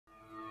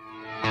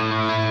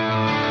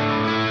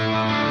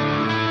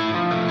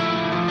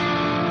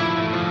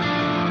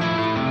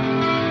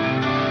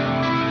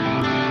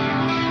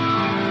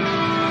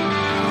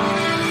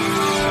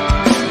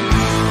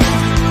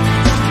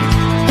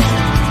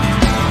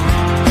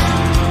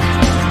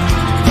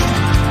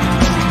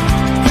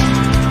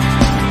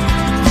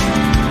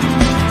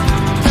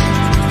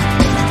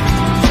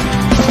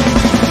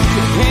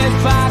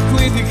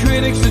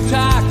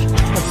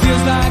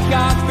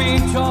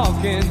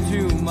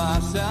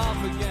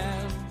laugh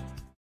again.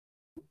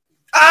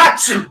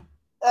 Achoo!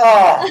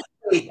 Oh,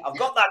 I've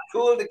got that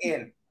cold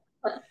again.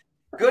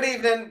 Good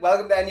evening.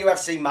 Welcome to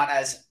NUFC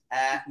Matters.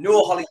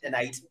 No Holly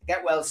tonight.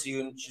 Get well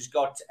soon. She's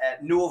got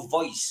no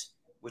voice,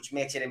 which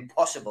makes it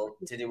impossible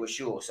to do a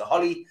show. So,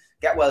 Holly,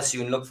 get well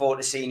soon. Look forward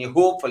to seeing you,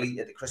 hopefully,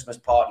 at the Christmas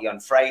party on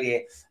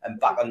Friday and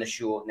back on the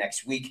show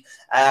next week.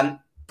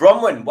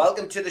 Bronwyn,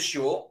 welcome to the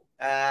show.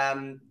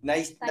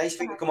 Nice for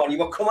you to come on. You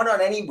were coming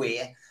on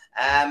anyway.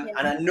 And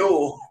I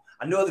know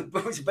it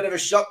was a bit of a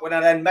shock when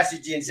I then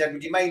messaged you and said,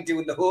 would you mind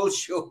doing the whole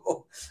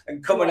show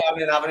and coming on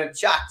and having a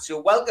chat?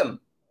 So welcome.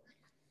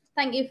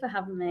 Thank you for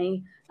having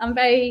me. I'm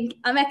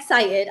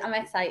excited.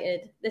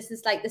 This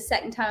is like the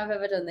second time I've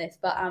ever done this,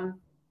 but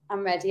I'm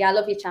ready. I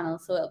love your channel,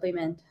 so it'll be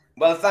mint.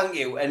 Well, thank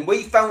you. And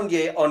we found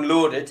you on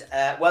Loaded.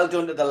 Well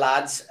done to the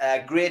lads.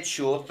 Great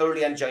show.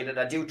 Thoroughly enjoyed it.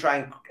 I do try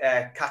and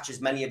catch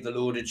as many of the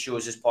Loaded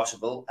shows as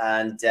possible.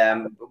 And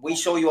we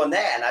saw you on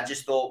there and I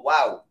just thought,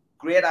 wow,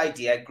 great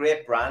idea,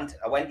 great brand.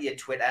 I went to your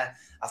Twitter,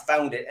 I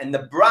found it. And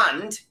the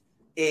brand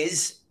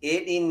is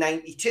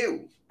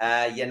 1892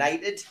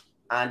 United.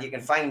 And you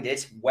can find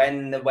it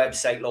when the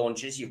website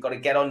launches. You've got to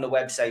get on the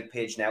website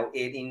page now,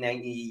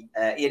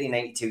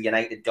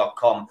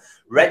 1892united.com.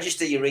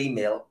 Register your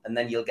email, and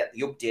then you'll get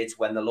the updates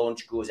when the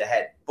launch goes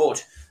ahead.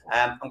 But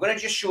I'm going to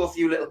just show a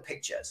few little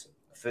pictures,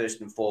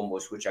 first and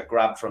foremost, which I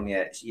grabbed from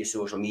your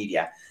social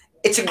media.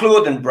 It's a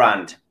clothing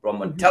brand,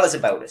 Bronwyn. Tell us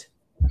about it.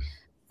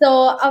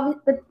 So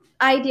the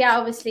idea,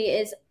 obviously,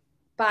 is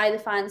by the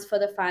fans, for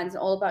the fans,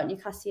 all about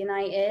Newcastle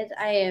United.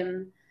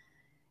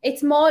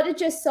 It's more to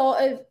just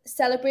sort of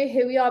celebrate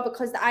who we are,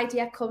 because the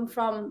idea come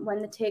from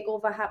when the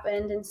takeover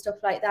happened and stuff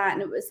like that.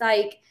 And it was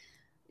like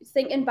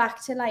thinking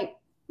back to like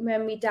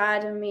when my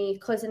dad and my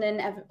cousin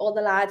and all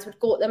the lads would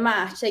go to the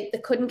match, like they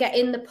couldn't get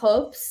in the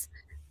pubs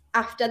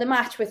after the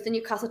match with the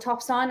Newcastle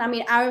tops on. I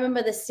mean, I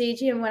remember the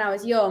stadium when I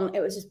was young,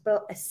 it was just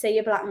a sea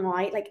of black and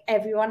white, like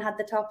everyone had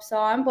the tops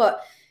on.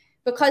 But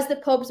because the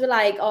pubs were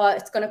like, oh,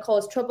 it's going to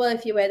cause trouble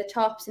if you wear the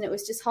tops, and it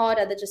was just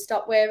harder, they just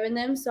stopped wearing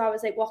them. So I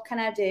was like, what can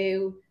I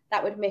do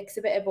that would mix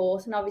a bit of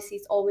both? And obviously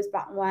it's always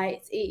black and white.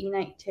 It's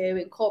 1892,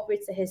 it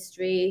incorporates the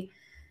history.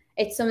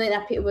 It's something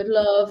that people would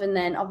love. And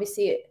then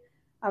obviously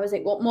I was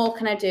like, what more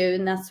can I do?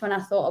 And that's when I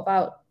thought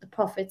about the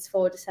profits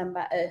for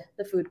December,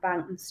 the food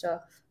bank and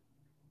stuff.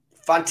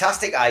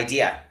 Fantastic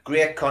idea.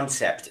 Great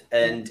concept.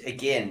 And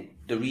again,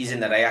 the reason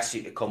that I asked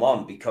you to come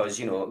on, because,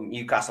 you know,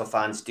 Newcastle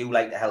fans do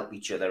like to help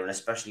each other, and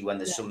especially when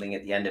there's something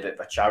at the end of it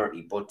for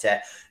charity. But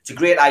it's a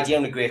great idea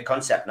and a great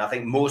concept. And I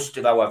think most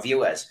of our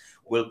viewers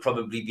will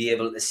probably be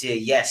able to say,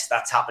 yes,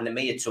 that's happened to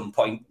me at some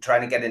point,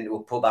 trying to get into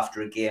a pub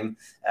after a game,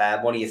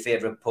 one of your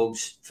favourite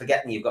pubs,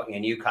 forgetting you've got your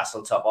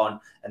Newcastle top on,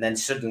 and then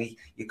suddenly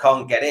you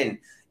can't get in.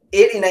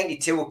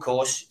 1892, of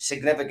course,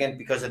 significant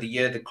because of the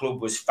year the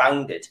club was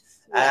founded.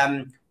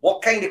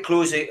 What kind of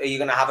clothes are you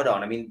going to have it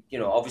on? I mean, you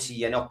know, obviously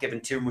you're not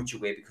giving too much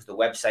away because the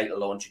website will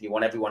launch and you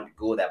want everyone to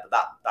go there. But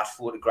that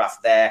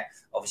photograph there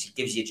obviously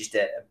gives you just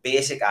a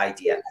basic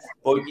idea.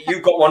 But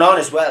you've got one on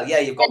as well. Yeah,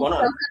 you've got one on.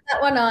 I've got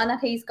that one on that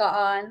he's got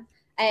on.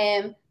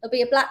 There'll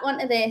be a black one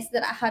to this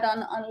that I had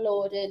on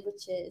Loaded,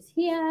 which is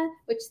here,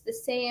 which is the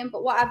same.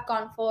 But what I've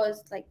gone for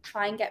is like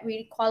try and get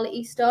really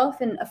quality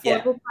stuff and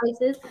affordable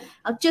prices.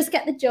 I'll just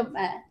get the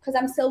jumper because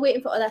I'm still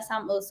waiting for other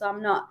samples, so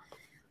I'm not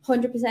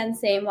 100%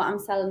 saying what I'm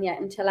selling yet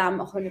until I'm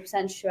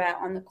 100% sure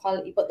on the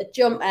quality. But the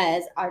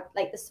jumpers are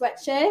like the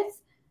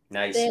sweatshirts.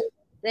 Nice.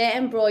 They're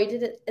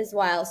embroidered as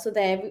well, so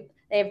they're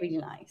really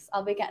nice.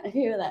 I'll be getting a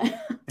few of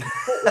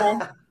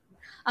them.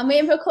 I'm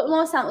waiting for a couple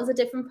more samples of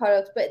different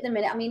products, but at the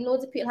minute, I mean,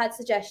 loads of people had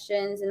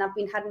suggestions, and I've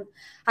been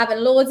having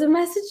loads of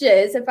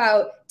messages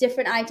about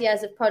different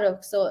ideas of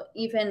products. So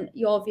even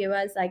your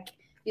viewers, like,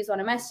 if you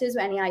want to messages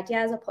with any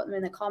ideas, I'll put them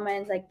in the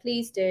comments. Like,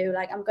 please do.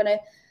 Like, I'm gonna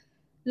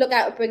look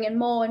out at bringing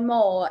more and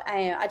more.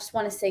 I just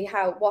want to see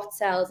what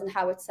sells and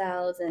how it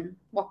sells and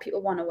what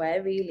people want to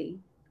wear, really.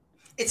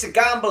 It's a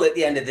gamble at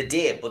the end of the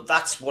day, but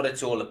that's what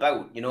it's all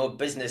about. You know,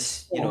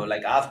 business, you know,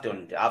 like I've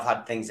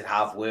had things that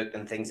have worked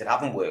and things that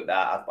haven't worked.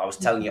 I was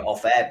telling you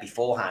off air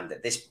beforehand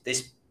that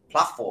this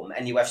platform,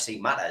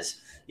 NUFC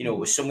Matters, you know,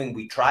 was something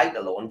we tried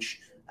to launch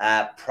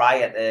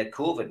prior to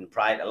COVID and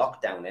prior to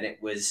lockdown. And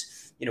it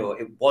was, you know,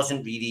 it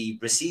wasn't really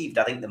received.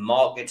 I think the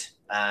market,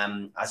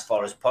 as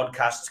far as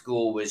podcasts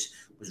go, was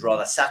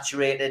rather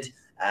saturated.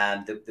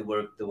 They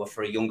were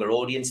for a younger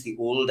audience. The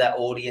older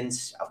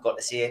audience, I've got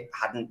to say,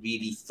 hadn't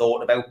really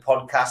thought about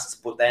podcasts.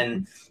 But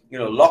then, you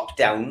know,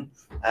 lockdown,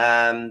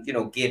 you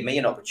know, gave me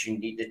an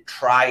opportunity to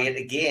try it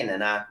again.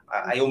 And I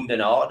ummed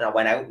and ahed, and I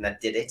went out and I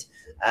did it.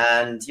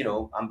 And, you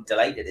know, I'm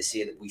delighted to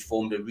say that we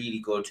formed a really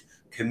good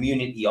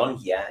community on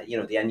here. You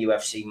know, the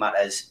NUFC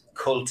Matters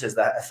cult, as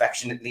they're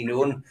affectionately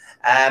known.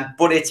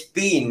 But it's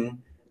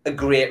been a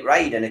great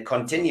ride, and it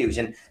continues,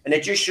 and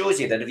it just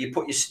shows you that if you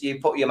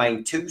put your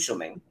mind to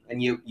something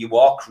and you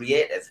are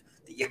creative,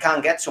 that you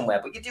can't get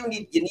somewhere. But you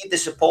need the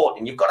support,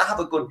 and you've got to have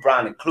a good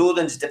brand. And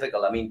clothing's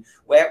difficult. I mean,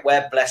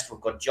 we're blessed.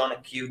 We've got John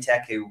at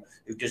Q-Tech who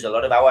does a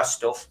lot of our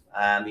stuff.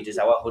 He does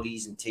our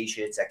hoodies and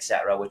t-shirts,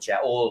 etc., which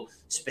are all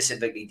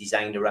specifically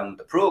designed around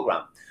the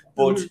program.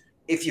 But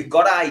if you've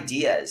got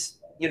ideas,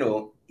 you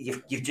know,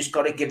 you've just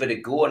got to give it a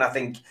go. And I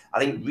think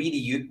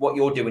really what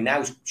you're doing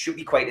now should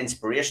be quite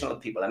inspirational to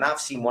people. And I've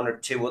seen one or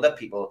two other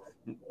people,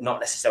 not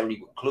necessarily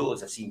with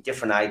clothes, I've seen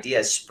different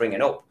ideas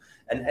springing up.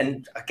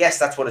 And I guess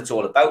that's what it's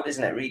all about,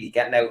 isn't it? Really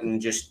getting out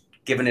and just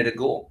giving it a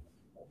go.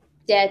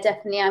 Yeah,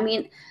 definitely. I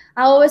mean,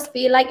 I always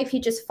feel like if you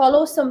just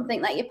follow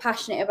something that you're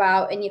passionate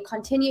about and you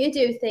continue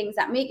to do things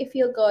that make you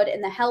feel good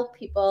and that help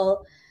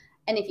people,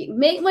 and if you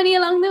make money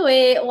along the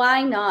way,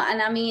 why not?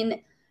 And I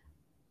mean,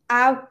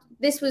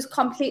 this was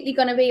completely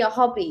going to be a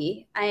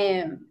hobby,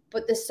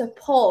 but the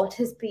support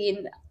has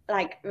been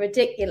like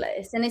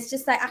ridiculous. And it's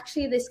just like,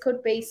 actually, this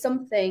could be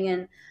something.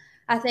 And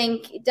I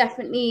think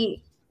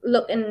definitely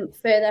looking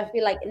further, I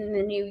feel like in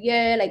the new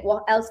year, like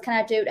what else can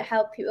I do to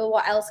help people?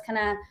 What else can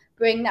I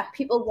bring that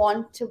people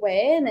want to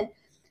wear? And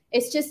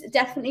it's just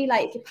definitely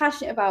like, if you're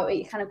passionate about it,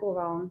 you kind of go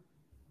wrong.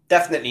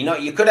 Definitely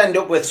not. You could end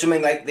up with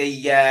something like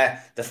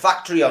the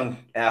factory on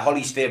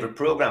Holly's favourite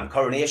programme,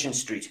 Coronation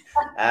Street,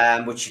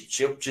 which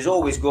is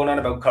always going on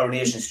about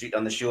Coronation Street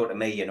on the show to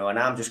me, you know, and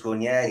I'm just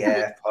going,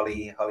 yeah,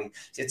 Holly.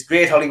 It's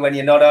great, Holly, when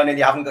you're not on and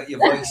you haven't got your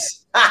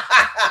voice.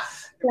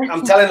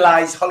 I'm telling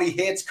lies. Holly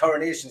hates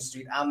Coronation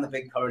Street. I'm the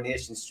big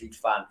Coronation Street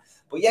fan.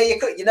 But yeah, you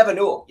never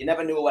know. You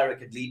never know where it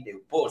could lead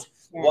to. But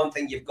one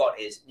thing you've got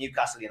is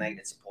Newcastle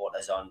United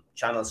supporters on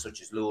channels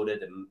such as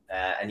Loaded and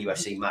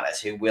UFC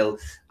Matters, who will,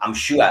 I'm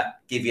sure,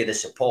 give you the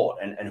support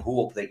and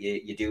hope that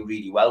you do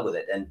really well with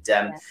it. And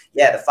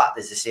the fact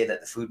is to say that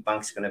the food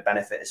bank's going to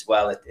benefit as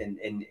well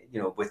in you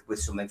know, with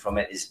something from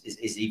it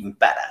is even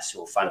better.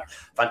 So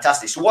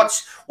fantastic. So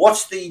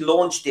what's the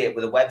launch date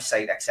with the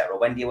website, etc.?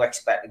 When do you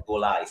expect to go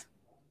live?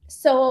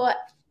 So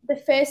the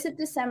 1st of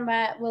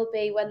December will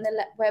be when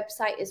the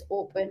website is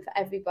open for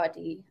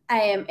everybody.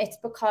 It's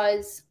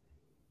because,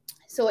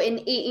 so in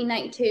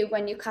 1892,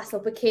 when Newcastle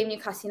became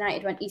Newcastle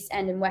United, when East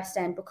End and West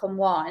End become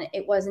one,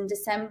 it was in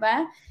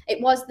December. It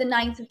was the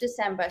 9th of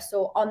December.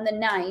 So on the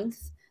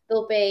 9th,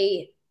 there'll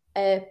be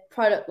a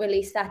product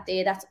release that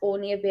day that's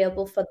only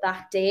available for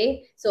that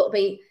day. So it'll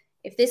be,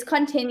 if this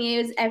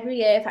continues every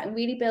year, if I can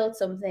really build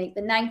something,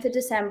 the 9th of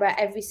December,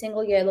 every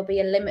single year, there'll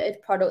be a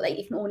limited product that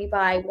you can only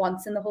buy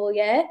once in the whole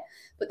year.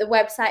 But the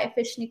website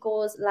officially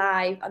goes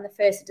live on the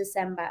 1st of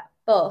December.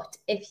 But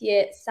if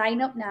you sign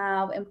up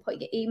now and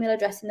put your email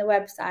address in the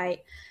website,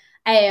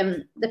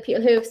 the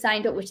people who have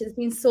signed up, which has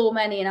been so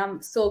many, and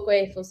I'm so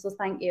grateful, so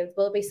thank you,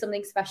 there'll be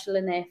something special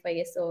in there for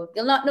you. So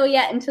you'll not know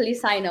yet until you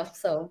sign up.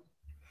 So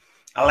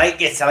I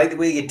like it. I like the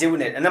way you're doing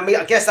it. And I mean,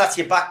 I guess that's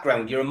your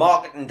background. You're a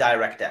marketing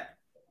director.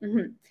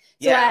 Mm-hmm.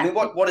 Yeah, I mean,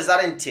 what does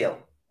that entail?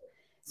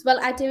 So, well,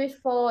 I do it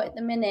for, at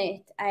the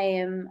minute,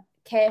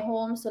 care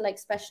homes, so like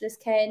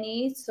specialist care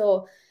needs.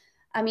 So,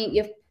 I mean,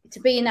 to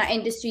be in that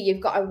industry,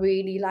 you've got to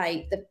really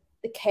like the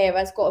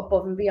carers go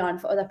above and beyond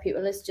for other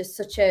people. It's just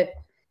such a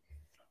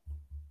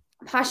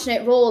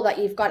passionate role that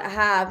you've got to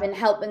have, and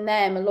helping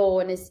them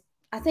alone is,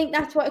 I think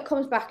that's what it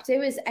comes back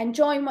to, is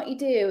enjoying what you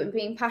do and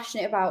being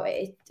passionate about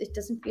it. It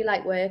doesn't feel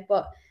like work,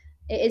 but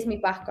it is my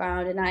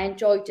background and I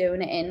enjoy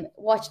doing it, and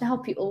watching how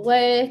people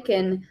work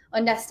and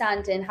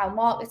understanding how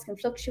markets can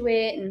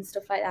fluctuate and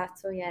stuff like that.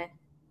 So yeah.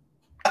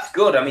 That's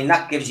good. I mean,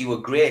 that gives you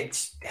a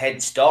great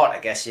head start, I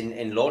guess,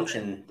 in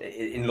launching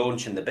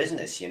the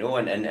business, you know,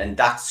 and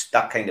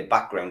that kind of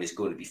background is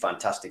going to be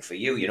fantastic for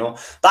you, you know.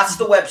 That's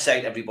the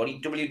website,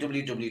 everybody,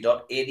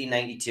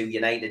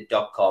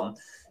 www.1892united.com.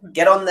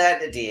 Get on there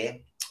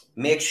today.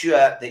 Make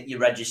sure that you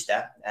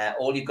register.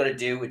 All you've got to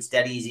do, it's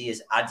dead easy,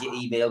 is add your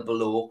email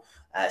below.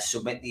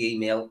 Submit the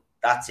email.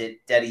 That's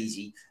it, dead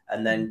easy,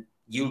 and then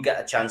you'll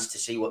get a chance to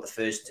see what the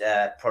first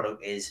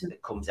product is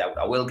that comes out.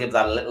 I will give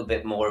that a little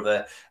bit more of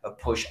a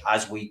push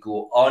as we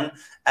go on.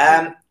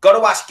 Got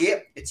to ask you,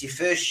 it's your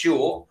first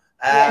show,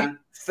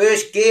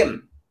 first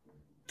game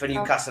for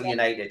Newcastle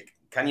United.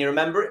 Can you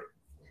remember it?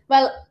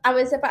 Well, I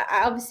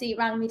obviously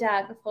rang my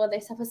dad before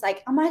this. I was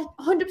like, am I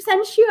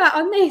 100% sure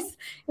on this?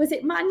 Was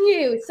it Man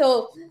U?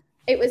 So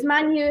it was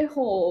Man U at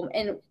home,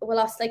 and we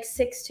lost like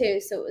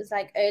 6-2. So it was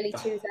like early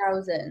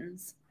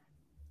 2000s.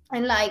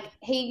 And like,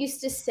 he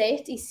used to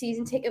sit, his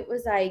season ticket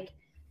was like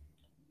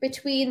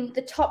between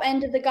the top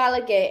end of the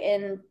Gallagher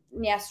and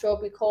near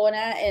Strawberry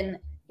Corner, and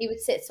he would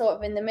sit sort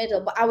of in the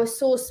middle. But I was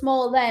so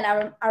small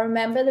then. I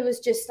remember there was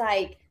just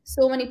like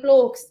so many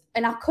blokes,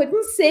 and I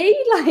couldn't see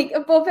like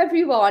above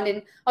everyone.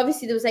 And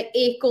obviously there was like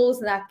 8 goals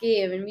in that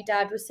game, and my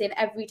dad was saying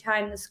every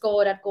time they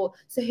scored, I'd go,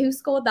 so who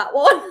scored that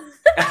one?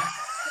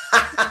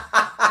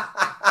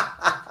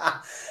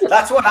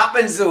 That's what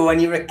happens though when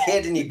you're a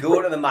kid and you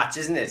go to the match,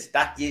 isn't it?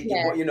 That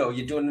you know,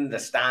 you don't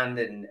understand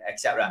and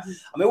etc.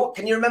 I mean, what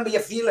can you remember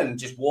your feeling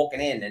just walking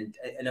in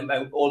and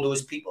about all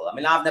those people? I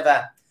mean, I've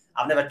never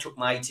took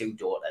my 2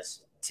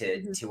 daughters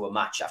to a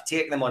match. I've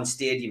taken them on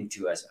stadium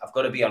tours. I've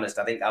got to be honest.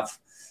 I think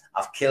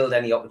I've killed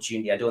any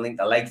opportunity. I don't think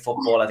they like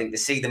football. I think they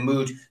see the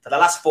mood. For the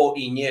last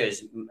 14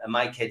 years,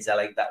 my kids are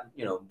like that.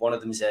 You know, one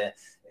of them's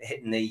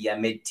hitting the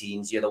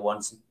mid-teens. The other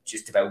one's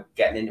just about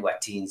getting into her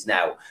teens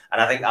now.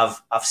 And I think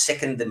I've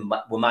sickened them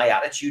with my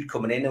attitude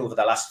coming in over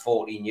the last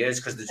 14 years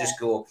because they just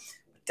go,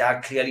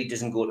 Dad clearly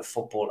doesn't go to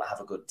football to have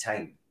a good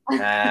time.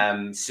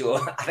 So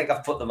I think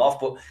I've put them off.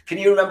 But can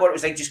you remember what it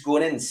was like just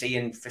going in and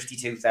seeing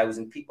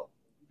 52,000 people?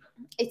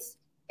 It's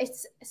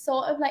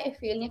sort of like a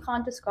feeling you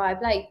can't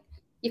describe. Like,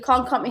 you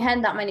can't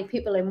comprehend that many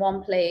people in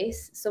one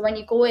place. So when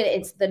you go in,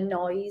 it's the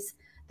noise.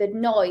 The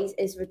noise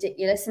is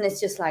ridiculous. And it's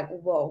just like,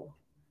 whoa,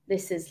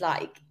 this is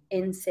like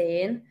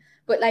insane.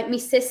 But like, my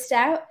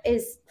sister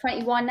is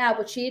 21 now,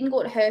 but she didn't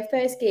go to her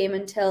first game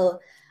until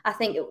I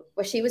think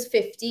she was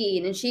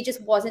 15, and she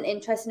just wasn't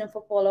interested in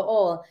football at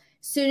all.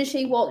 As soon as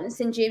she walked in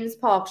St. James's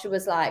Park, she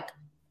was like,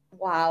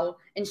 wow.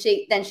 And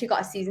then she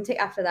got a season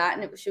ticket after that,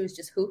 and she was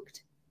just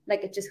hooked.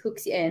 Like, it just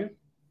hooks you in.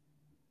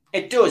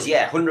 It does,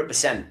 yeah,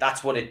 100%.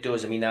 That's what it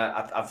does. I mean,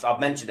 I've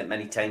mentioned it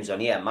many times on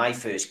here. My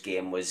first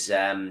game was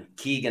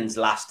Keegan's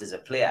last as a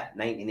player,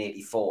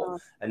 1984. Oh.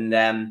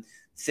 And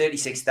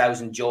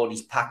 36,000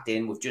 Geordies packed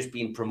in. We've just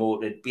been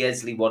promoted.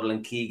 Beardsley, Waddle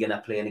and Keegan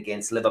are playing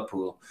against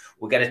Liverpool.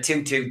 We'll get a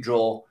 2-2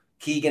 draw.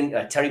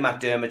 Terry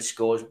McDermott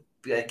scores.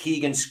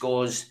 Keegan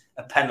scores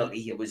a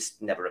penalty. It was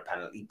never a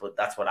penalty, but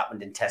that's what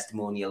happened in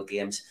testimonial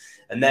games.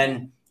 And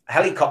then a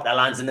helicopter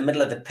lands in the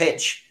middle of the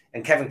pitch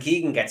and Kevin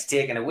Keegan gets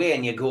taken away,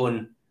 and you're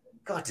going,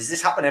 God, does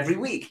this happen every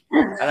week?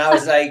 And I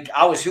was like,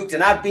 I was hooked.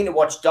 And I'd been to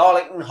watch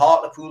Darlington,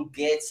 Hartlepool,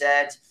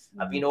 Gateshead.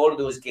 I've been to all of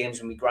those games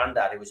with my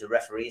granddad, who was a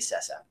referee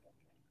assessor.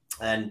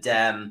 And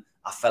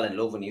I fell in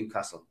love with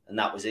Newcastle. And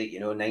that was it,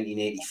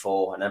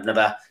 1984. And I've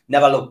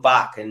never looked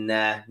back, and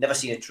never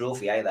seen a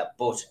trophy either,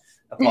 but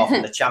apart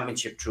from the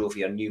championship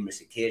trophy on numerous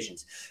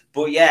occasions.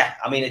 But yeah,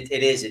 I mean,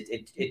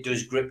 it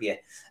does grip you.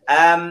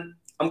 I'm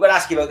going to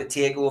ask you about the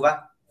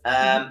takeover.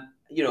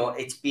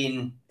 It's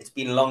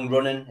been long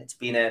running. It's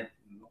been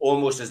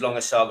almost as long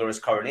a saga as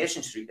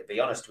Coronation Street, to be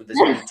honest, with as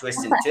many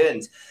twists and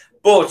turns.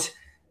 But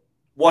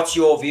what's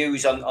your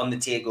views on the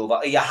takeover?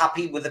 Are you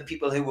happy with the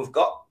people who we've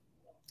got?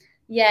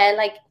 Yeah,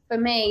 like for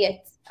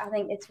me, I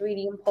think it's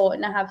really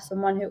important to have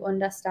someone who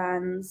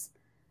understands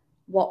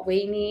what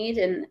we need.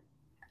 And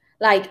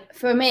like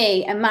for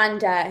me,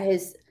 Amanda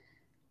has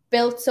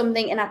built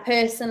something in her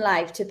personal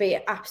life to be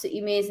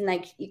absolutely amazing.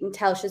 Like, you can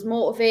tell she's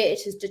motivated,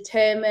 she's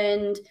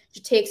determined,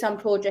 she takes on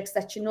projects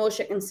that she knows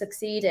she can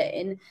succeed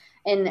in.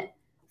 And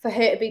for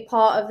her to be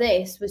part of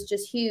this was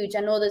just huge. I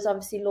know there's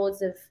obviously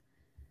loads of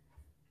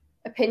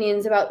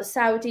opinions about the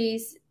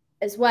Saudis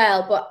as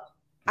well, but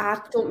I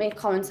don't make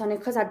comments on it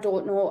because I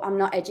don't know. I'm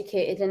not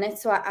educated in it,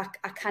 so I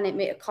can't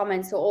make a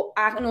comment. So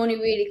I can only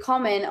really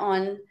comment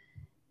on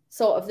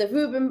sort of the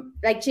Reuben,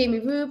 like Jamie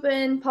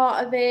Reuben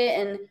part of it,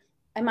 and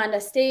Amanda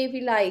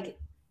Stavey, like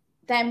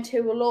them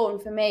two alone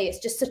for me, it's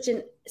just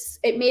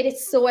it made it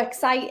so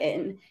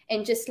exciting.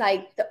 And just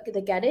like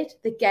they get it,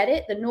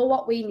 they know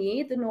what we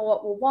need, they know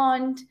what we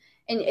want.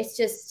 And it's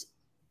just,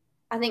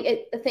 I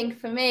think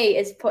for me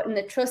is putting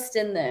the trust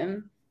in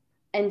them.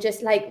 And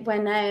just like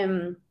when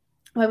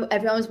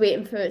everyone was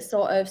waiting for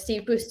sort of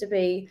Steve Bruce to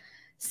be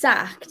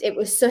sacked, it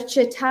was such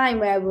a time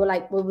where we were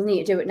like, well, we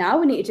need to do it now,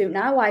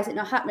 why is it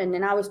not happening?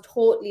 And I was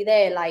totally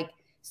there, like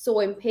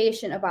so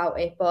impatient about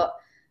it, but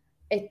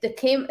they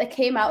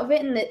came out of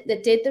it, and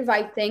they did the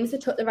right things, they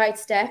took the right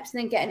steps,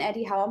 and then getting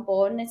Eddie Howe on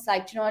board, and it's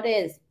like, do you know what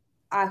it is?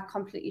 I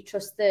completely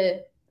trust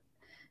the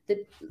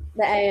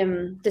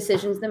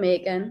decisions they're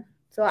making,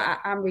 so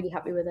I'm really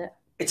happy with it.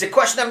 It's a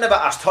question I've never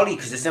asked Holly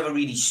because it's never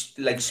really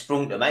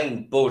sprung to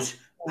mind. But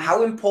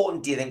how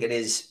important do you think it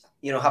is,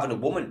 having a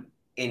woman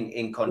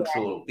in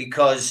control? Yeah.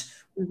 Because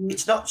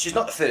she's not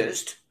the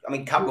first. I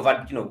mean, we've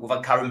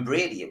had Karen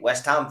Brady at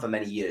West Ham for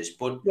many years,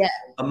 but yeah.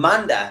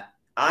 Amanda,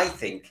 I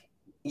think,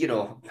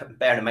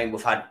 bearing in mind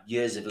we've had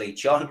years of Lee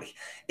Charnley,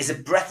 is a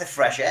breath of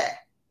fresh air.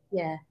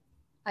 Yeah,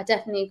 I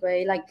definitely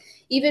agree. Like,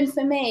 even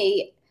for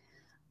me,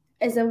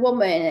 as a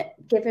woman,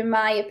 giving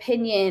my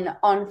opinion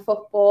on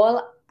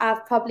football,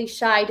 I've probably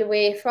shied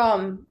away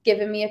from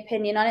giving my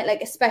opinion on it.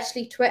 Like,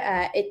 especially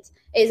Twitter, it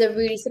is a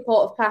really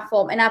supportive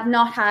platform, and I've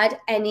not had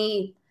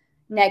any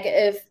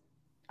negative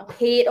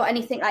hate or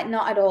anything, like,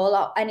 not at all,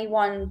 or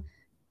anyone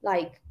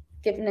like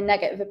giving a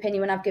negative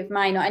opinion when I've given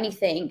mine or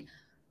anything.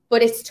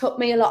 But it's took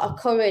me a lot of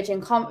courage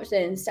and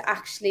confidence to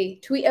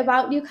actually tweet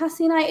about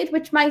Newcastle United,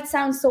 which might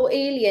sound so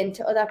alien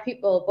to other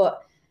people.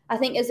 But I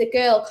think as a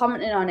girl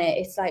commenting on it,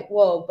 it's like,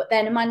 whoa. But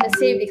then Amanda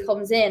Stavely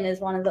comes in as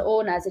one of the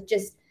owners.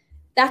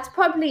 That's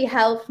probably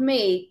helped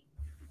me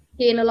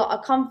gain a lot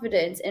of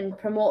confidence in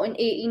promoting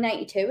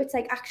 1892. It's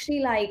like,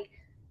 actually, like,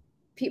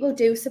 people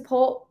do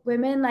support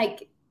women.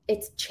 Like,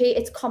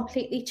 it's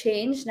completely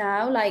changed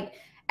now. Like,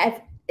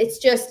 it's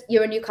just,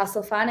 you're a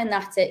Newcastle fan and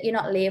that's it. You're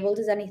not labelled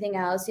as anything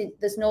else.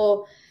 There's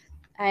no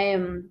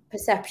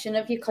perception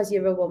of you because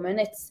you're a woman.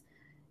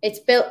 It's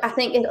built, I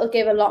think it'll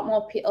give a lot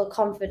more people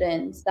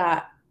confidence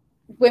that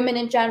women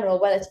in general,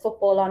 whether it's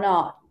football or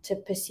not, to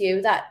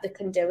pursue that, they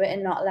can do it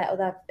and not let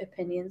other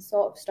opinions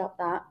sort of stop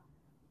that.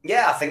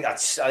 Yeah, I think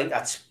that's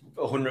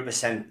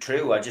 100%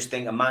 true. I just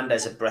think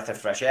Amanda's a breath of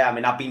fresh air. I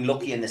mean, I've been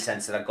lucky in the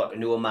sense that I've got to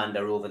know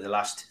Amanda over the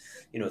last,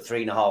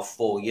 3.5,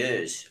 4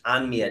 years,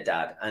 and me, her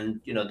dad.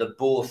 And, they're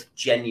both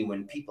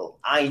genuine people.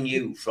 I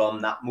knew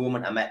from that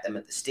moment I met them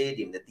at the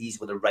stadium that these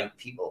were the right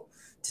people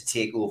to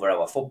take over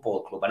our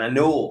football club. And I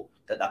know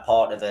that they're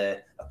part of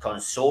a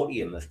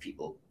consortium of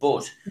people.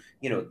 But,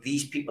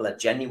 these people are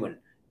genuine.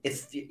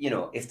 If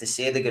they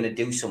say they're going to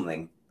do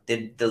something,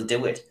 they'll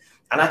do it.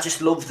 And I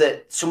just love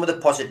that some of the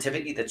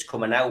positivity that's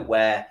coming out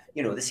where,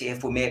 they say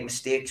if we make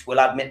mistakes, we'll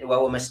admit to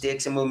our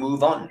mistakes and we'll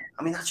move on.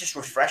 I mean, that's just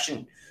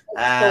refreshing.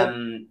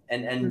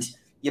 And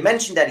you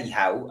mentioned Eddie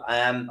Howe.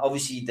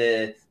 Obviously,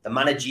 the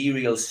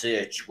managerial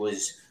search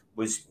was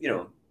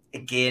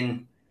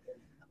again,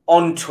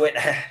 on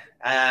Twitter,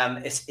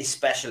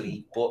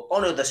 especially, but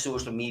on other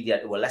social media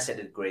to a lesser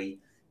degree,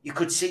 you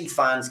could see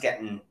fans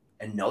getting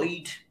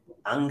annoyed,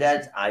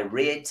 angered,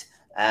 irate,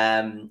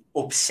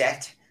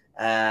 upset.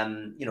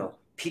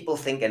 People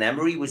thinking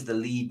Emery was the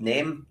lead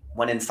name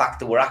when in fact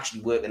they were actually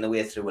working their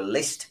way through a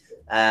list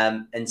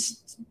and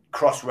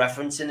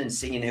cross-referencing and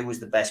seeing who was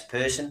the best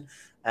person.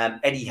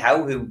 Eddie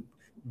Howe, who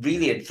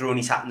really had thrown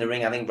his hat in the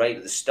ring, I think, right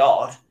at the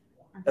start,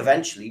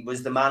 eventually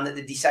was the man that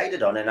they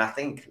decided on. And I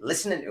think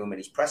listening to him at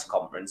his press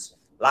conference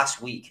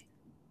last week,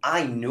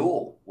 I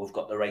know we've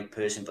got the right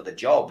person for the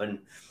job. And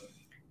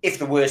if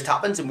the worst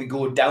happens and we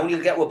go down,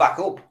 you'll get back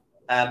up.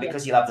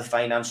 Because you'll have the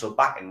financial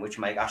backing, which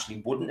Mike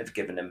Ashley wouldn't have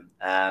given him.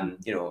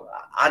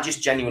 I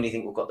just genuinely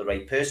think we've got the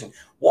right person.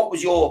 What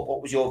was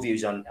your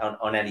views on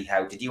Eddie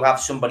Howe? Did you have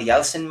somebody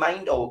else in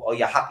mind, or are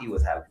you happy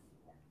with Howe?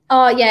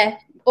 Oh yeah,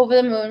 over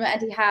the moon with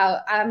Eddie Howe.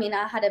 I mean,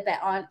 I had a bet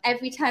on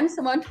every time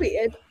someone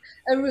tweeted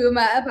a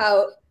rumor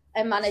about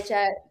a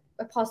manager,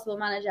 a possible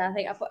manager. I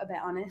think I put a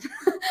bet on it.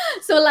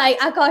 So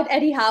like, I got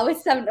Eddie Howe at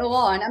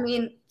 7-1. I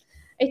mean,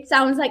 it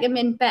sounds like a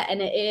mint bet,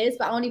 and it is,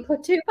 but I only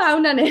put £2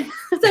 on it.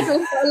 So I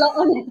don't put a lot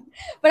on it.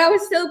 But I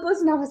was still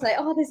buzzing. I was like,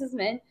 oh, this is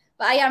mint.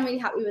 But I am really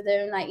happy with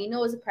him. Like, he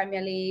knows the Premier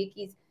League.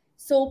 He's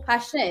so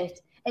passionate.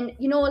 And,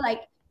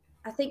 like,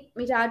 I think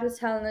my dad was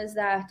telling us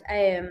that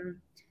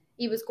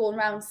he was going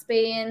around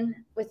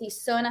Spain with his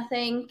son, I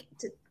think,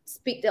 to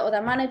speak to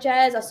other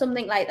managers or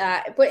something like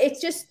that. But it's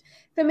just,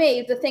 for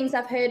me, the things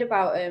I've heard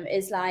about him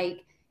is,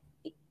 like,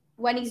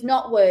 when he's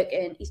not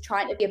working, he's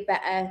trying to be a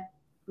better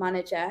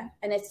manager,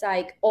 and it's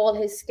like all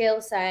his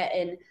skill set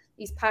and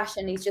his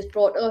passion, he's just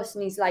brought us,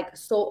 and he's like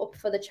so up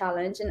for the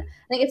challenge. And I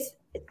think it's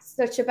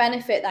such a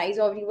benefit that he's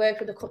already worked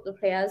with a couple of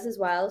players as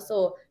well,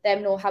 so they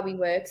know how he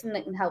works and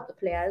they can help the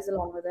players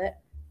along with it.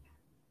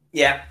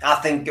 Yeah, I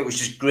think it was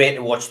just great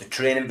to watch the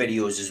training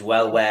videos as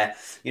well, where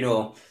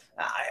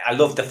I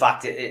love the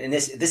fact that, and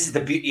this is the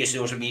beauty of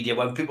social media,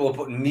 when people were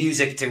putting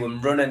music to him,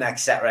 running,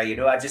 etc.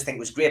 I just think it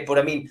was great. But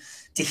I mean,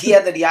 to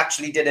hear that he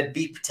actually did a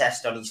beep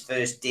test on his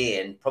first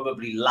day and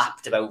probably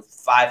lapped about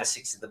 5 or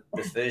 6 of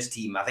the first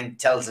team, I think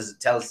tells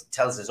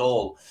us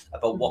all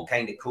about what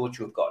kind of coach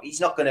we've got.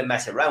 He's not going to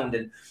mess around.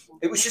 And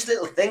it was just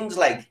little things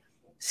like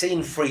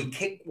seeing free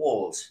kick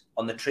walls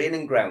on the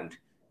training ground,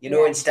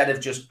 instead of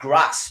just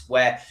grass,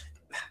 where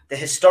the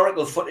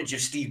historical footage of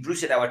Steve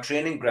Bruce at our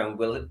training ground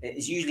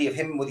is usually of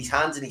him with his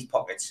hands in his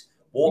pockets,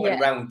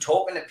 walking around,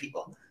 talking to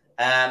people.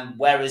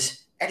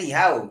 Whereas Eddie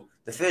Howe,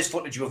 the first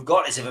footage we've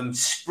got is of him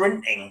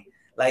sprinting,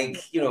 like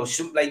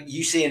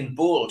Usain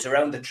Bolt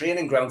around the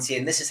training ground,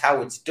 saying this is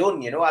how it's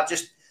done.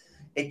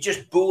 It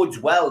just bodes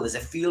well. There's a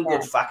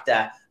feel-good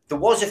factor. There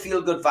was a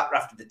feel-good factor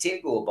after the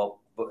takeover,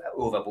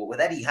 but with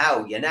Eddie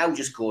Howe, you're now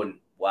just going,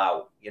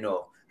 wow,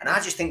 And I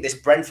just think this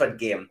Brentford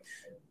game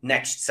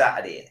next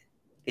Saturday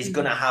is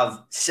going to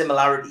have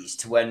similarities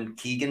to when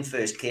Keegan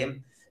first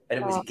came. And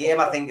it was a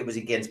game, I think it was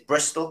against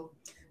Bristol,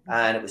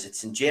 and it was at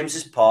St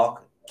James's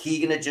Park.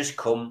 Keegan had just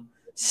come.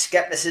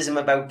 Skepticism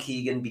about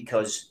Keegan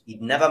because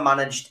he'd never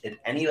managed at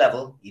any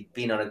level. He'd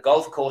been on a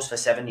golf course for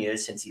 7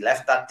 years since he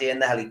left that day in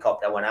the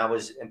helicopter when I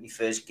was in my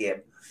first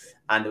game.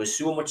 And there was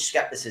so much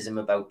skepticism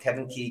about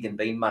Kevin Keegan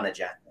being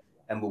manager,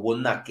 and we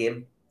won that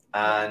game.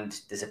 And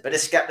there's a bit of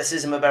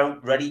skepticism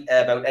about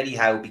Eddie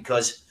Howe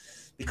because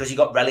he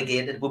got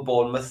relegated with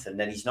Bournemouth and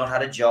then he's not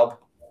had a job.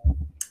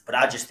 But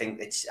I just think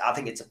it's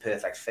a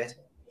perfect fit.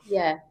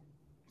 Yeah,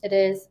 it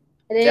is.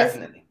 It is.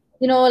 Definitely.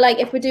 Like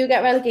if we do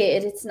get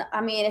relegated, it's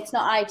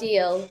not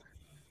ideal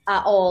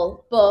at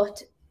all.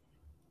 But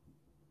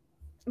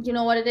you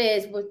know what it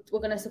is, we're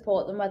going to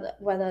support them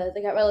whether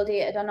they get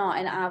relegated or not.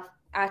 And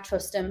I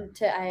trust them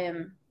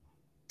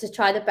to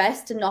try the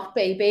best to not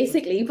be,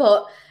 basically.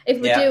 But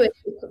if we do, it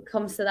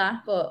comes to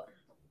that. But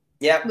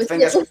yeah, we're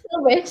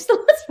still rich,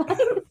 so that's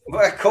fine.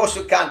 Well, of course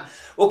we can.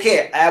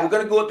 Okay, we're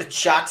going to go to the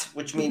chat,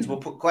 which means we'll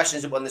put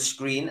questions up on the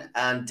screen,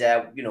 and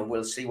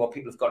we'll see what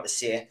people have got to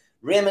say.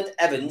 Raymond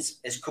Evans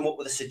has come up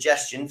with a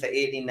suggestion for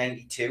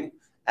 1892: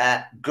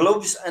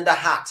 gloves and a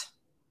hat.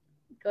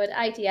 Good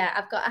idea.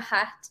 I've got a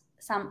hat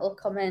sample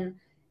coming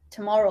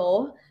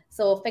tomorrow,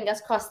 so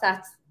fingers crossed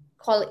that's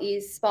quality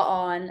is spot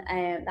on.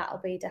 That'll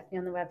be definitely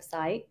on the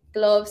website.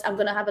 Gloves, I'm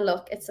going to have a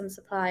look at some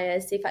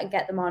suppliers, see if I can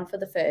get them on for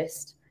the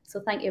 1st. So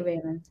thank you,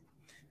 Raymond.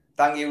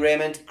 Thank you,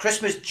 Raymond.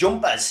 Christmas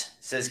jumpers,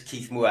 says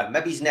Keith Moore.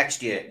 Maybe it's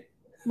next year.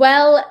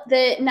 Well,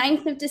 the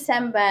 9th of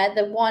December,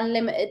 the one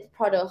limited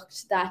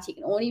product that you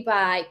can only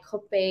buy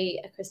could be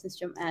a Christmas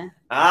jumper.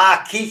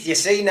 Ah, Keith, you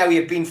see now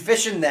you've been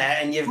fishing there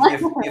and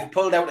you've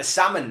pulled out a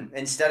salmon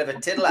instead of a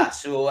tiddler.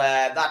 So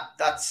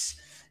that's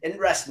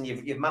interesting.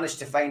 You've managed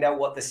to find out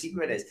what the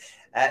secret is.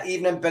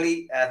 Evening,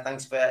 Billy.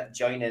 Thanks for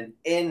joining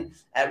in.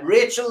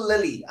 Rachel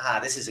Lilly.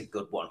 This is a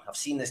good one. I've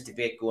seen this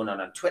debate going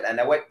on Twitter.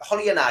 Now,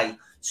 Holly and I,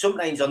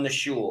 sometimes on the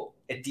show,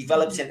 it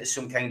develops into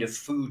some kind of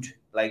food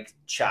like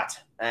chat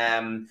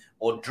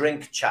or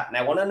drink chat.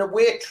 Now, on an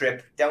away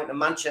trip down to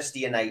Manchester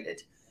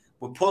United,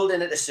 we pulled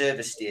in at a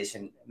service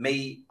station,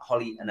 me,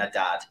 Holly, and her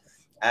dad,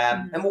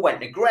 and we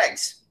went to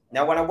Greggs.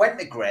 Now, when I went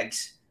to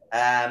Greggs,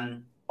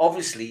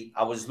 obviously,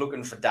 I was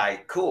looking for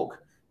Diet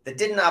Coke. They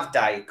didn't have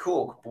Diet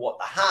Coke, but what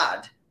they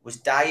had was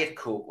Diet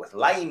Coke with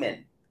lime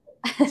in.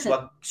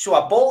 So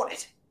I bought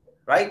it,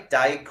 right?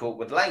 Diet Coke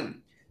with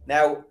lime.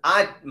 Now,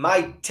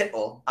 my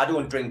tipple, I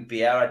don't drink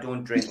beer, I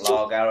don't drink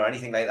lager or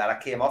anything like that. I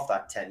came off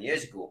that 10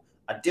 years ago.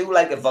 I do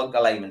like a vodka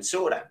lime and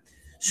soda.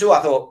 So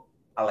I thought,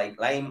 I like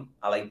lime,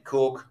 I like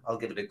Coke, I'll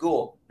give it a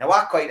go. Now,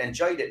 I quite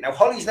enjoyed it. Now,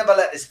 Holly's never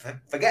let us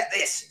forget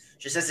this.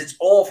 She says it's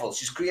awful.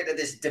 She's created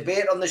this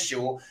debate on the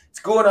show. It's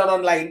going on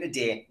online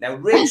today. Now,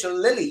 Rachel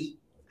Lilly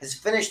has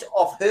finished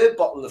off her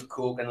bottle of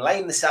Coke and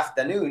lime this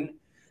afternoon,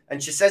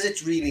 and she says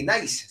it's really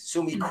nice.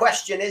 So my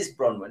question is,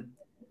 Bronwyn,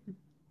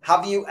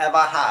 have you ever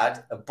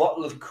had a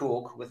bottle of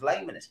Coke with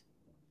lime in it?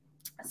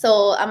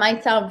 So I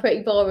might sound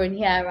pretty boring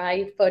here,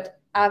 right? But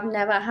I've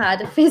never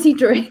had a fizzy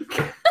drink.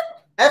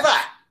 Ever?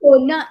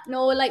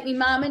 No, like my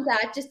mum and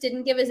dad just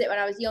didn't give us it when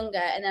I was younger,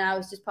 and then I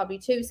was just probably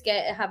too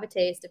scared to have a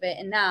taste of it,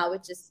 and now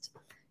it just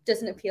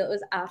doesn't appeal to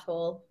us at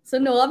all. So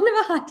no, I've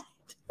never had it.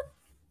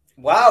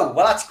 Wow,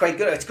 well that's quite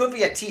good. It's good for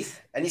your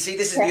teeth. And you see,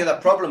 this is the other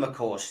problem, of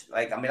course.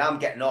 Like, I mean, I'm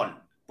getting on,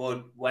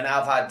 but when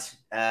I've had,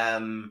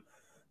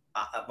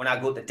 when I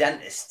go to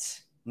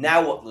dentists,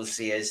 now what they'll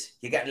see is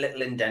you get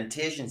little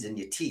indentations in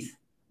your teeth,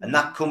 and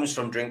that comes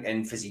from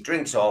drinking fizzy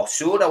drinks or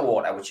soda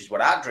water, which is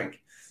what I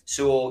drink.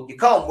 So you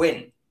can't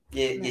win.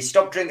 You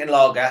stop drinking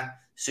lager,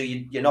 so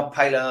you're not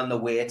piling on the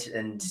weight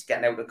and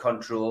getting out of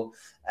control.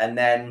 And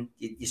then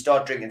you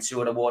start drinking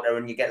soda water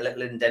and you get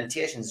little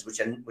indentations,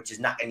 which is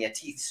knacking your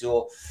teeth.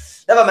 So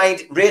never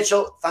mind.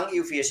 Rachel, thank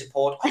you for your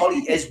support.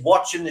 Holly is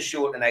watching the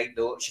show tonight,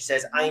 though. She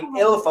says, I'm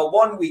ill for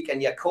 1 week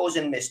and you're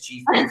causing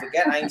mischief. Don't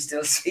forget, I'm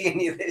still seeing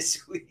you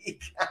this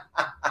week.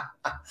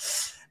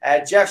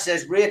 Jeff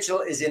says,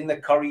 Rachel is in the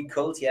curry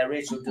cult. Yeah,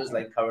 Rachel does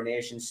like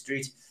Coronation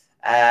Street.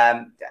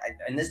 And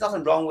there's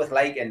nothing wrong with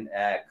liking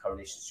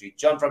Coronation Street.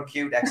 John from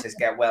QDex says,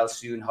 get well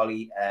soon,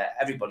 Holly.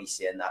 Everybody's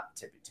saying that,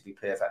 to be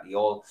perfectly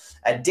all.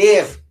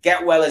 Dave,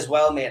 get well as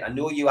well, mate. I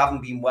know you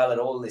haven't been well at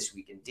all this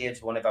week, and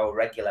Dave's one of our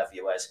regular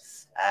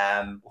viewers.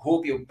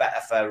 Hope you're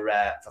better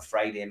for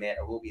Friday, mate.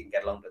 I hope you can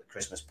get along to the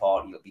Christmas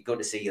party. It'll be good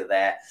to see you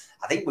there.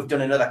 I think we've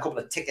done another couple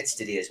of tickets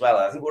today as well.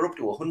 I think we're up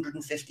to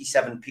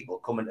 157 people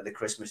coming to the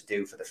Christmas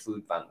do for the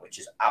food bank, which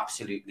is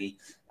absolutely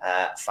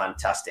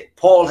fantastic.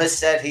 Paul has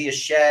said he has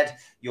shared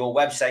your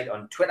website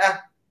on Twitter.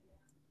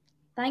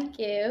 Thank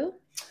you.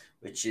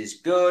 Which is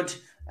good.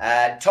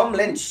 Tom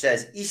Lynch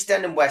says, East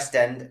End and West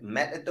End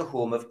met at the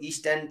home of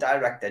East End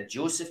director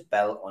Joseph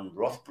Bell on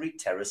Rothbury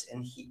Terrace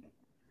in Heaton.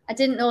 I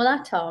didn't know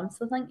that, Tom,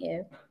 so thank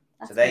you.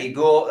 So there you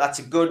go. That's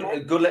a good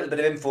little bit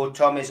of info.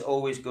 Tom is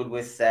always good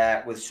with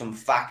some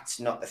facts,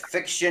 not the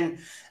fiction.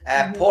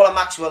 Paula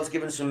Maxwell's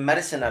given some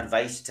medicine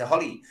advice to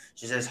Holly.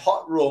 She says,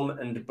 hot rum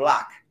and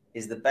black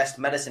is the best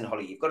medicine,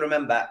 Holly. You've got to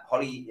remember,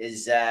 Holly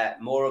is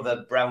more of a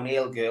brown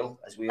ale girl,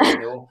 as we all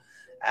know.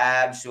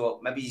 So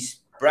maybe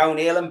brown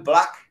ale and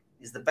black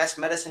is the best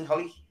medicine,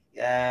 Holly.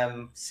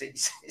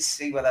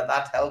 See whether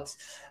that helps.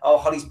 Oh,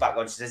 Holly's back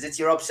on. She says, it's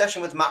your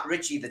obsession with Matt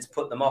Ritchie that's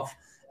put them off.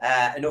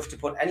 Enough to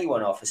put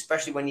anyone off,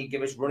 especially when you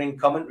give us running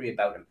commentary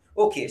about him.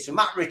 Okay, so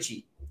Matt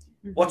Ritchie.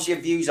 What's your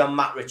views on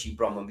Matt Ritchie,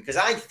 Bronwyn? Because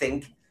I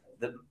think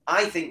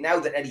now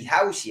that Eddie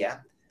Howe's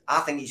here,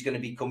 I think he's going to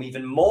become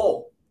even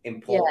more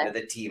important to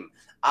the team.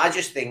 I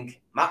just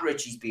think Matt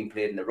Ritchie's been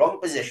played in the wrong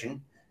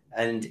position,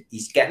 and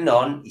he's getting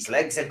on. His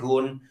legs are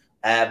going,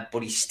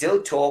 but he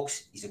still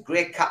talks. He's a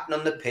great captain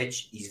on the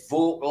pitch. He's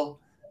vocal,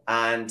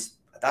 and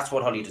that's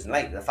what Holly doesn't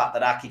like. The fact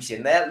that I keep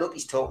saying there, look,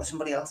 he's talking to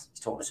somebody else. He's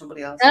talking to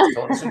somebody else. He's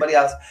talking to somebody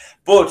else.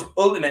 But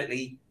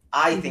ultimately,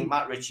 I think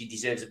Matt Ritchie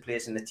deserves a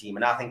place in the team,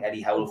 and I think Eddie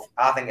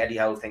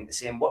Howe think the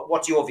same.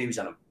 What's your views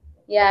on him?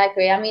 Yeah, I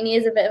agree. I mean, he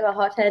is a bit of a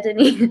hothead, isn't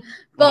he?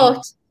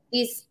 But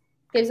he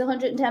gives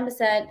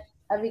 110%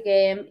 every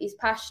game. He's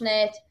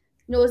passionate.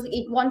 Knows that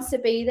he wants to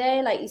be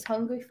there. Like, he's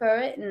hungry for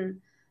it.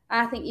 And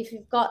I think if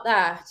you've got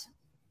that,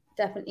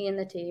 definitely in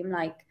the team.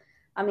 Like,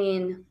 I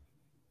mean,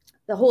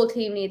 the whole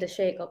team need a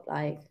shake-up,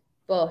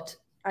 but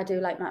I do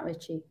like Matt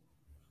Ritchie.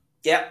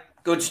 Yeah,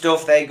 Good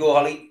stuff. There you go,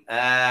 Holly.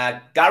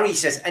 Gary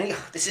says,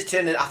 this is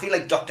turning, I feel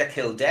like Dr.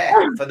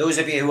 Kildare. For those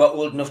of you who are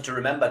old enough to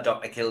remember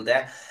Dr.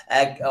 Kildare,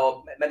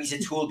 or maybe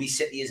it's Holby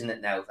City, isn't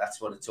it now? That's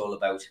what it's all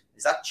about.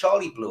 Is that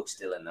Charlie bloke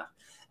still in that?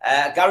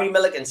 Gary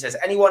Milligan says,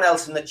 anyone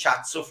else in the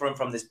chat suffering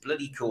from this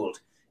bloody cold?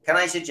 Can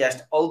I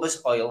suggest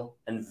Albus Oil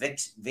and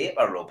Vicks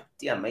Vapor Rub?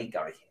 Dear me,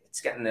 Gary,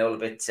 it's getting all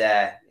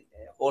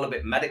a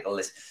bit medical.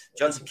 This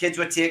Johnson, kids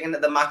were taken to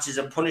the match as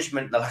a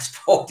punishment the last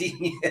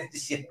 14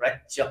 years. You're right,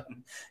 John.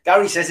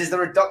 Gary says, is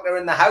there a doctor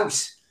in the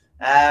house?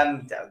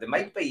 There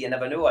might be. You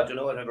never know. I don't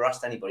know. I've never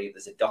asked anybody if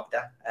there's a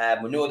doctor.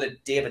 We know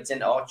that David's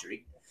into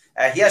archery.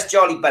 Here's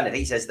Charlie Bennett.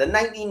 He says the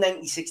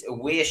 1996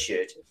 away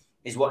shirt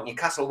is what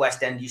Newcastle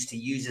West End used to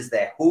use as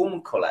their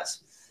home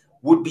colours.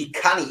 Would be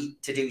canny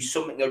to do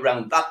something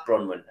around that,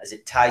 Bronwyn, as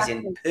it ties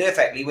in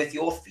perfectly with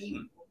your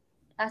theme.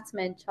 That's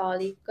meant,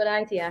 Charlie. Good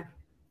idea.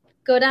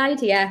 Good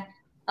idea.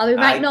 I'll be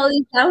writing all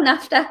these down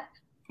after.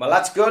 Well,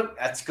 that's good.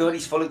 That's good.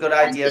 He's full of good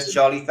ideas,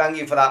 Charlie. Thank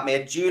you for that,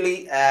 mate.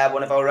 Julie,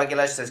 one of our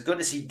regulars, says, good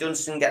to see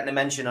Dunstan getting a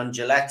mention on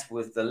Gillette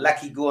with the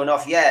Lecky going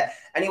off. Yeah,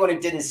 anyone who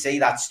didn't see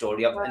that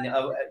story,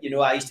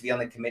 I used to be on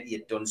the committee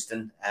at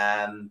Dunstan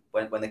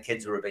when the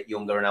kids were a bit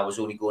younger and I was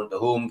only going to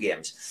home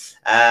games.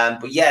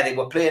 But yeah, they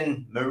were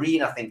playing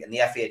Marine, I think, in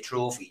the FA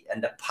Trophy.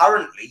 And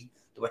apparently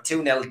they were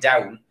 2-0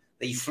 down.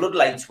 The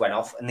floodlights went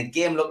off and the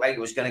game looked like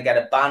it was going to get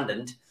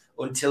abandoned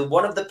until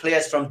one of the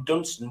players from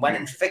Dunstan went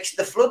and fixed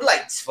the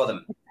floodlights for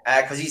them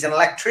because he's an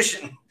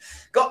electrician.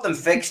 Got them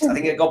fixed. I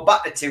think it got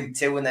back to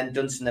 2-2 and then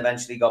Dunstan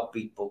eventually got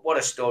beat. But what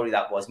a story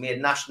that was.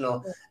 Made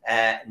national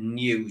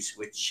news,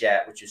 which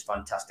was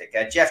fantastic.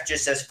 Jeff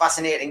just says,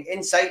 fascinating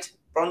insight,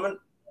 Bronwyn.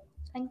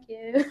 Thank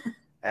you.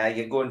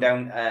 You're going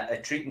down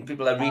a treat and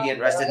people are really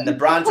interested in the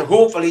brand. So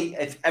hopefully,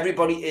 if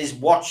everybody is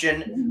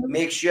watching,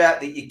 make sure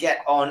that you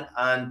get on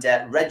and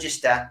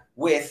register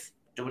with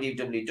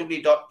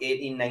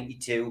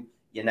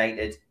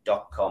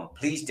www.1892united.com.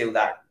 Please do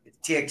that. It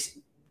takes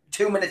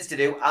 2 minutes to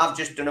do. I've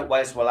just done it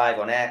whilst we're live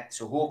on air.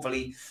 So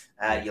hopefully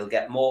you'll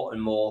get more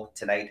and more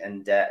tonight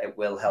and it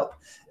will help.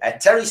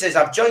 Terry says,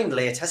 I've joined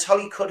late. Has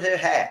Holly cut her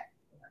hair?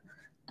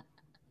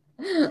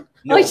 No.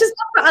 Oh, it's just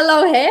got a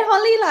low hair,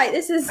 Holly. Like,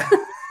 this is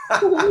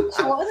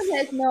shorter than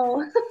this.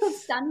 No,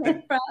 stand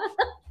there, bro.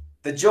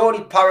 The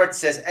Geordie Parrot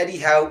says, Eddie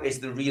Howe is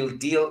the real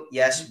deal.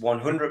 Yes,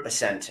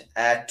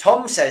 100%.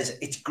 Tom says,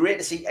 it's great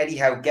to see Eddie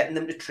Howe getting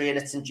them to train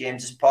at St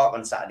James's Park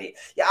on Saturday.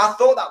 Yeah, I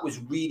thought that was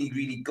really,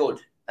 really good.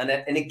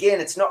 And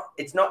again, it's not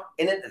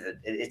innovative.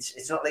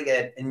 It's not like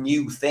a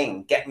new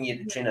thing, getting you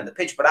to train on the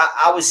pitch. But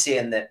I was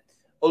saying that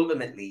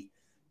ultimately,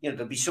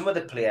 there'll be some of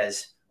the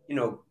players,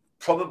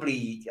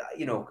 probably,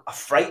 are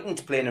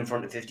frightened playing in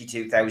front of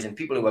 52,000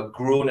 people who are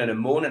groaning and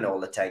moaning all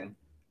the time.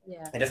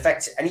 Yeah.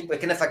 It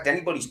can affect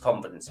anybody's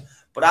confidence.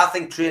 But I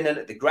think training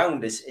at the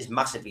ground is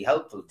massively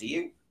helpful. Do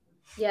you?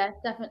 Yeah,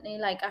 definitely.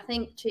 Like, I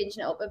think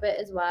changing it up a bit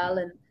as well,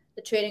 and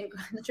the training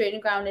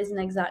ground isn't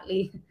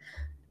exactly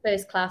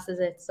first class, is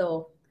it?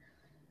 So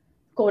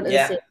going to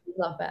the city is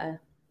a lot better.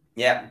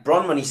 Yeah,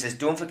 Bronwyn, he says,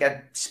 don't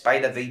forget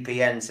Spider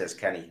VPN, says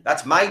Kenny.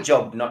 That's my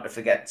job not to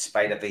forget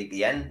Spider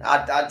VPN.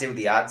 I do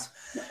the ads.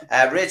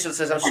 Rachel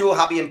says, I'm so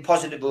happy and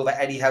positive over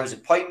Eddie Howe's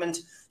appointment.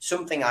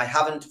 Something I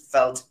haven't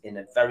felt in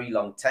a very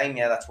long time.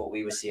 Yeah, that's what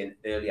we were saying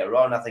earlier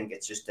on. I think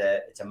it's just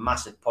it's a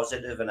massive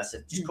positive, and it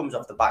just comes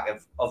off the back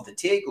of the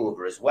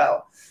takeover as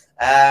well.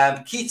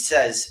 Keith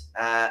says,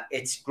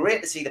 it's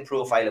great to see the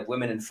profile of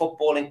women in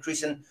football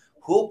increasing.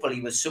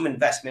 Hopefully, with some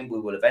investment,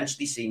 we will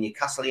eventually see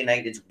Newcastle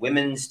United's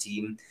women's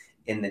team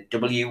in the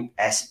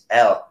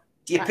WSL.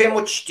 Do you pay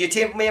much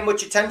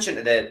attention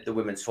to the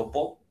women's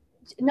football?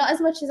 Not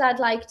as much as I'd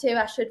like to.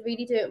 I should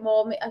really do it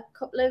more. A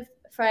couple of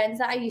friends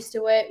that I used to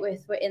work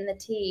with were in the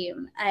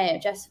team,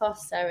 Jess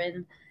Foster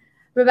and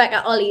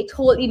Rebecca Ollie,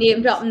 totally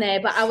name dropping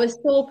there, but I was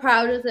so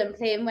proud of them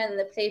playing when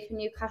they played for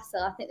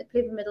Newcastle. I think they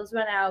played for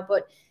Middlesbrough now,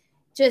 but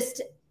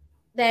just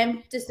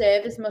them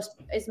deserve as much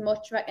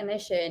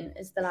recognition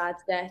as the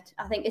lads get.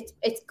 I think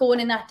it's going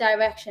in that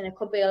direction. It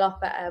could be a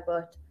lot better,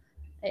 but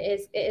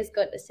it is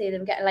good to see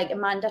them get, like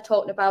Amanda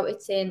talking about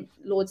it, saying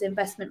loads of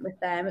investment with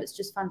them. It's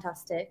just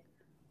fantastic.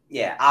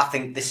 Yeah, I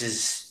think this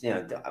is,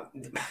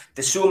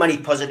 there's so many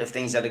positive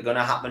things that are going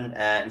to happen.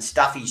 And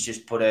Staffy's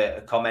just put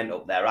a comment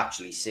up there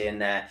actually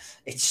saying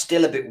it's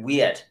still a bit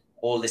weird.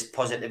 All this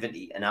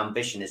positivity and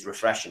ambition is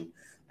refreshing.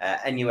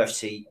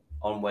 NUFC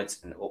onwards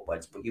and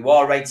upwards. But you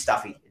are right,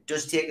 Staffy. It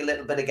does take a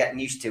little bit of getting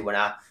used to. And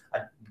I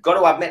got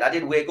to admit, I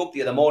did wake up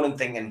the other morning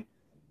thinking,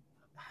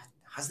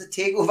 has the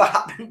takeover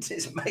happened?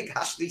 Is Mike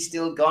Ashley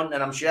still gone?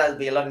 And I'm sure there'll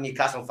be a lot of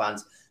Newcastle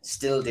fans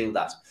still do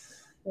that.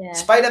 Yeah.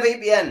 Spider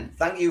VPN,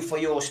 thank you for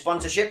your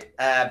sponsorship.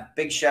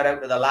 Big shout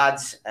out to the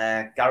lads,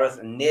 Gareth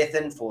and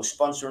Nathan, for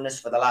sponsoring us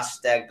for the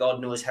last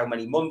God knows how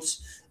many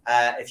months.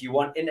 If you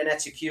want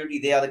internet security,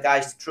 they are the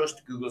guys to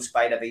trust. Google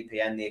Spider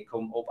VPN, they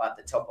come up at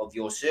the top of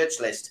your search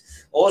list.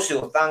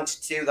 Also, thanks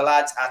to the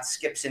lads at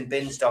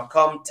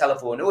skipsandbins.com,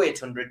 telephone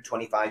 0800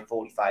 25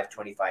 45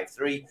 25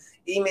 3,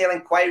 email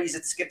inquiries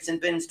at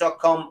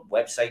skipsandbins.com,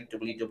 website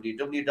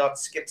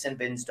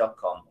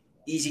www.skipsandbins.com.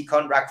 Easy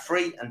contract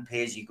free and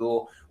pay as you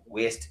go.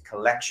 Waste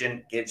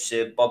collection. Give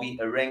Sir Bobby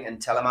a ring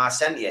and tell him I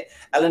sent you.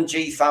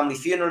 L&G Family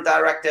Funeral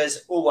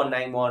Directors,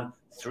 0191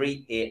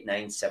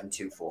 389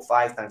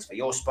 7245. Thanks for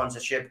your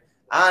sponsorship.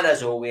 And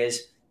as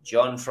always,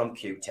 John from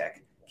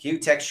QTech.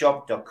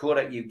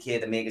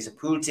 QTechShop.co.uk, the makers of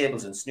pool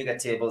tables and snooker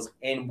tables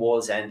in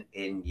Wallsend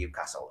in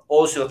Newcastle.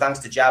 Also, thanks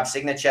to Jab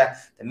Signature,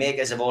 the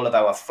makers of all of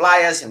our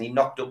flyers, and he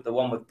knocked up the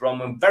one with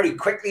Bronwyn very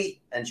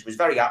quickly, and she was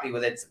very happy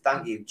with it. So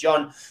thank you,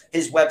 John.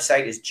 His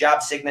website is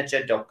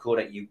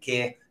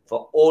jabsignature.co.uk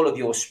for all of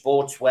your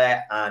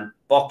sportswear and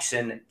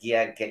boxing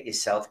gear. Get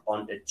yourself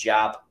onto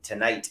Jab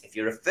tonight. If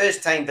you're a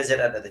first-time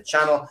visitor to the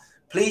channel,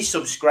 please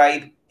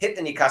subscribe. Hit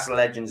the Newcastle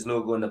Legends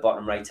logo in the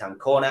bottom right-hand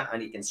corner,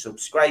 and you can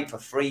subscribe for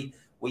free.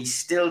 We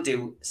still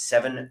do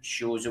 7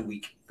 shows a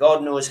week.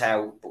 God knows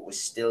how, but we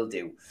still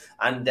do.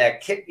 And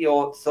keep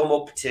your thumb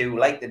up to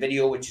like the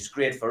video, which is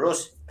great for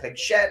us. Click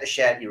share to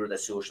share to your other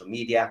social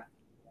media.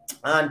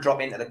 And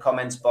drop into the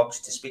comments box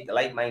to speak to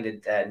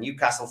like-minded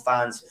Newcastle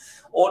fans,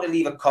 or to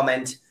leave a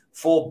comment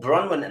for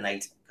Bronwyn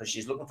tonight, because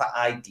she's looking for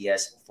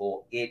ideas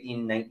for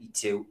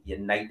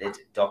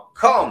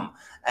 1892united.com.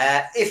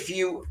 If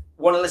you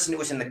want to listen to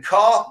us in the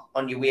car,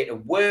 on your way to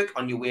work,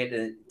 on your way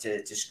to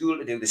school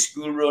to do the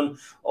school run,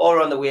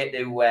 or on the way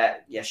to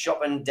your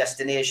shopping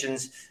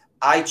destinations,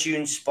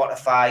 iTunes,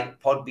 Spotify,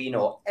 Podbean,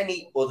 or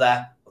any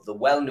other of the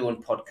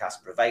well-known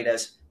podcast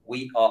providers,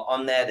 we are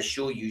on there. The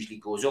show usually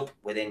goes up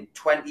within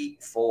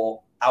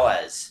 24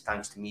 hours,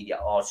 thanks to Media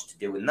Arts to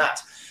doing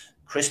that.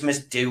 Christmas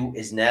do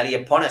is nearly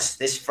upon us.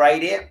 This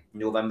Friday,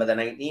 November the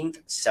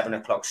 19th, 7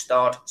 o'clock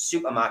start.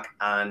 Supermac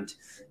and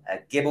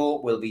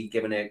Gibbo will be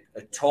giving a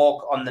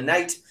talk on the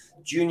night.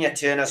 Junior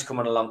Turner's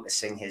coming along to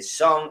sing his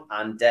song.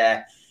 And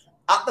at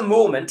the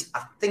moment,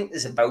 I think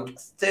there's about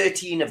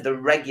 13 of the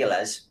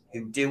regulars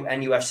who do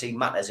NUFC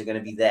Matters are going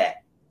to be there.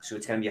 So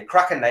it's going to be a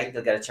cracking night.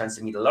 They'll get a chance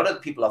to meet a lot of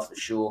the people off the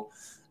show.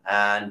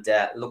 And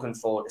looking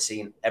forward to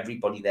seeing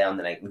everybody there on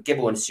the night. And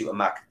Gibbo and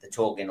Supermac, the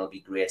talking will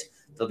be great.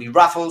 There'll be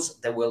raffles.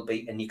 There will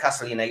be a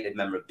Newcastle United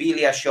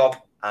memorabilia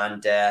shop,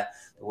 and there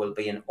will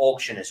be an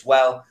auction as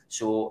well.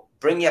 So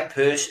bring your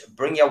purse,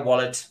 bring your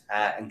wallet,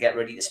 and get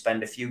ready to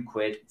spend a few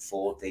quid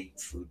for the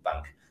food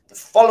bank. The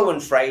following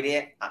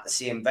Friday at the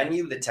same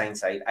venue, the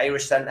Tyneside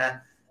Irish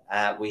Centre,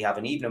 we have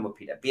an evening with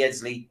Peter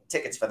Beardsley.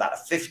 Tickets for that are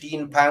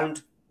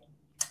 £15.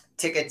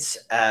 Tickets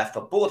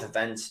for both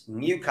events,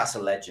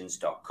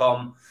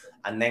 newcastlelegends.com,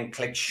 and then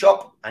click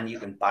shop and you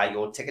can buy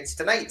your tickets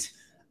tonight.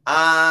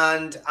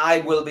 And I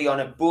will be on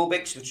at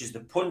Bobix, which is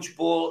the Punch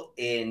Bowl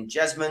in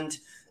Jesmond.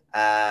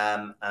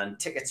 And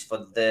tickets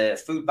for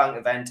the food bank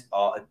event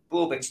are at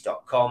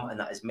bobix.com, and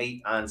that is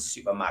me and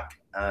Supermac.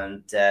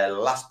 And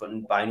last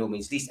but by no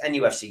means least,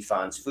 NUFC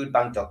fans,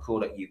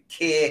 foodbank.co.uk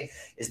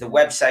is the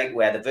website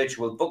where the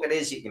virtual bucket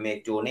is. You can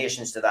make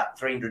donations to that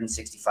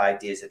 365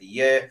 days of the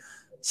year.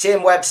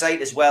 Same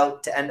website as well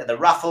to enter the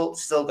raffle.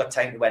 Still got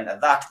time to enter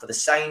that for the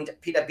signed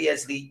Peter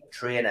Beardsley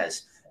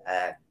trainers.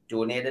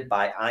 Donated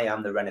by I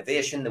Am The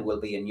Renovation. They will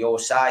be in your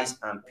size,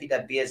 and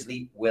Peter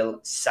Beardsley will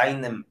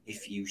sign them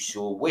if you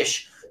so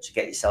wish. So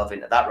get yourself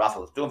into that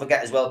raffle. Don't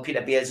forget as well,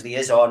 Peter Beardsley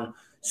is on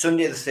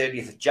Sunday the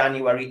 30th of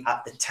January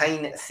at the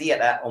Tyne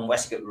Theatre on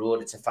Westgate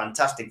Road. It's a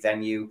fantastic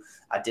venue.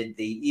 I did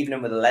the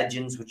Evening with the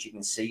Legends, which you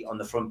can see on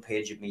the front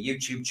page of my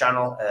YouTube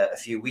channel a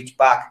few weeks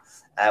back.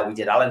 We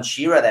did Alan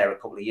Shearer there a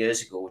couple of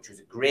years ago, which was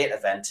a great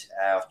event.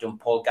 I've done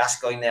Paul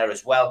Gascoigne there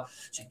as well.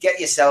 So get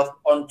yourself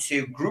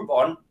onto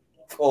Groupon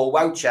or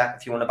Voucher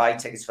if you want to buy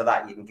tickets for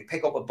that. You can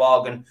pick up a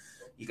bargain.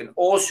 You can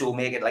also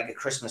make it like a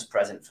Christmas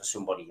present for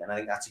somebody. And I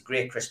think that's a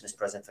great Christmas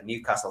present for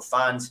Newcastle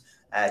fans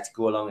to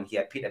go along and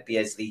hear Peter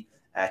Beardsley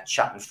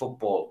chatting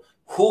football.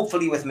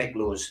 Hopefully with Mick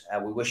Lowes.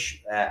 We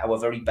wish our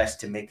very best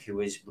to Mick,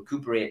 who is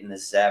recuperating.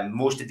 As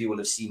most of you will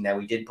have seen now,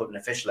 we did put an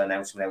official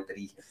announcement out that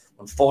he,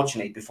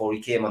 unfortunately, before he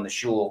came on the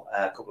show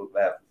a couple of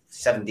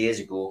 7 days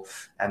ago,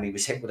 he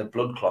was hit with a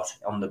blood clot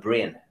on the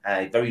brain.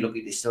 Very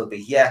lucky to still be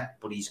here,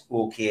 but he's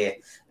okay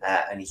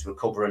and he's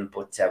recovering.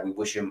 But we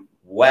wish him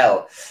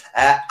well.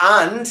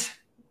 And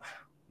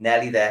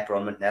nearly there,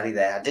 Bronwyn, nearly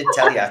there. I did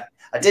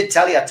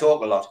tell you I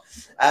talk a lot.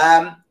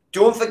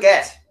 Don't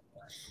forget,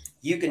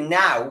 you can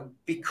now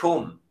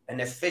become an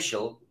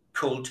official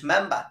cult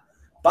member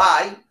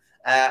by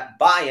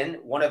buying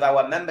one of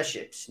our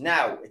memberships.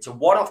 Now, it's a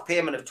one-off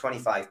payment of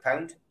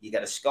 £25. You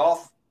get a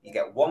scarf, you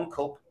get one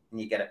cup, and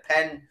you get a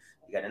pen,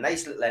 you get a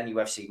nice little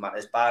NUFC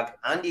Matters bag,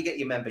 and you get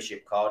your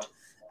membership card.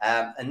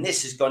 And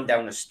this has gone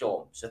down a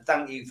storm. So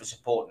thank you for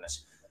supporting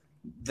us.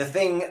 The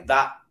thing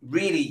that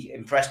really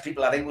impressed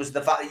people, I think, was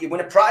the fact that you win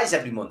a prize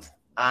every month.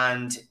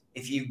 And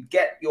if you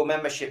get your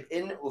membership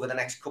in over the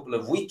next couple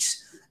of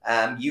weeks,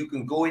 you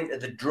can go into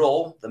the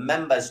draw, the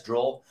members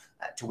draw,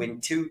 to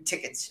win 2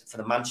 tickets for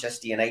the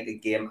Manchester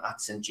United game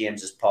at St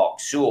James's Park.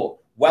 So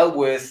well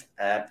worth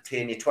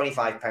paying you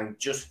 £25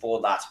 just for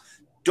that.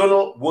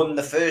 Dunnell won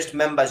the first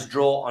members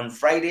draw on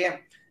Friday.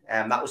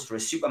 That was for a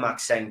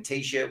Supermax signed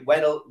T-shirt.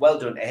 Well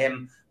done to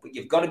him. But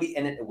you've got to be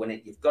in it to win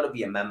it. You've got to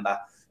be a member.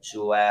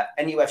 So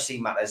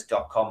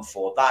NUFCmatters.com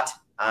for that.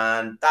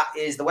 and that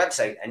is the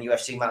website,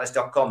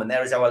 nufcmatters.com. And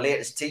there is our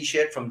latest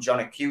T-shirt from John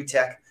at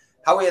QTech.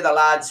 How are the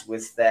lads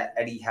with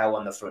Eddie Howe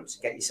on the front? So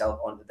get yourself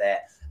onto there.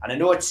 And I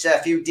know it's a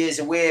few days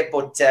away,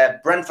 but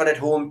Brentford at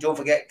home. Don't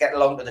forget, get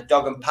along to the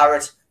Dog and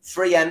Parrot.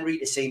 Free entry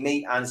to see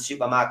me and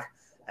Supermac.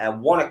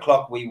 1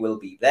 o'clock we will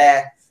be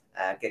there.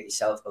 Get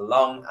yourself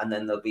along, and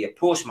then there'll be a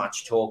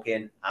post-match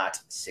talking at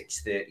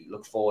 6:30.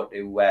 Look forward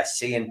to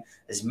seeing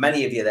as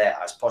many of you there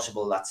as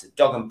possible. That's the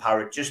Dog and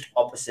Parrot, just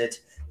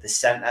opposite the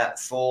Centre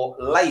for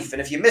Life.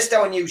 And if you missed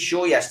our new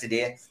show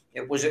yesterday,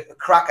 it was a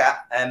cracker.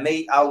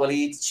 Me, Al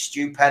Waleed,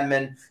 Stu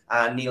Penman,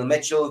 and Neil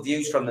Mitchell,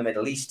 Views from the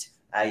Middle East.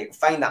 You can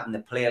find that in the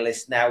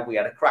playlist now. We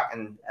had a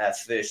cracking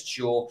first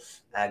show.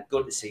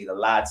 Good to see the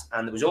lads.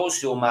 And there was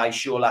also my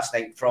show last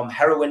night, From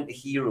Heroin to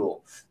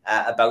Hero,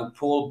 about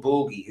Paul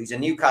Bogey, who's a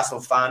Newcastle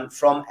fan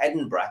from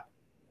Edinburgh,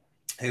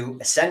 who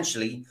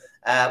essentially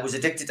was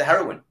addicted to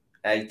heroin.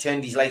 He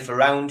turned his life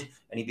around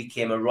and he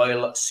became a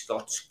Royal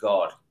Scots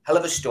Guard. Hell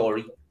of a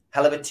story,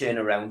 hell of a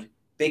turnaround.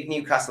 Big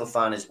Newcastle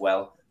fan as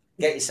well.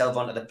 Get yourself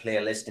onto the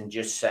playlist and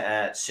just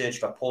search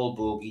for Paul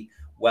Bogey.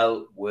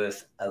 Well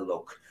worth a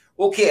look.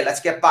 Okay, let's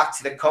get back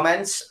to the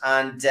comments.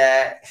 And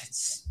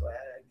it's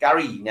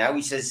Gary now.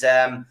 He says,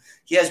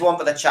 here's one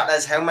for the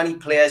chatters. How many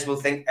players will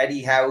thank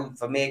Eddie Howe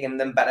for making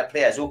them better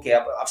players? Okay,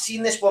 I've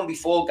seen this one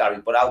before,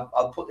 Gary, but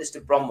I'll put this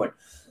to Bronwyn.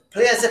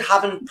 Players that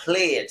haven't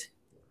played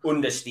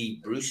under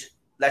Steve Bruce.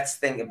 Let's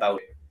think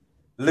about it.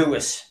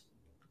 Lewis,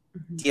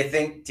 do you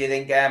think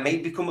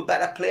he'd become a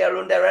better player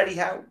under Eddie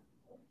Howe?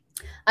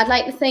 I'd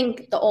like to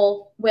think they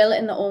all will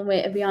in their own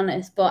way, to be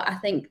honest, but I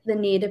think they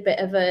need a bit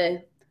of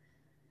a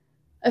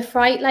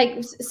fright. Like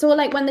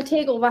when the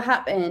takeover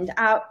happened,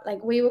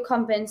 we were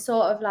convinced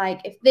sort of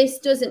like, if this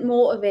doesn't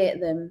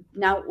motivate them,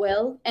 now it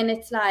will. And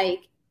it's like,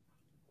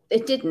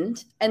 it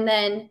didn't. And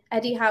then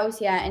Eddie Howe's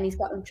here and he's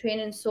got them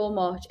training so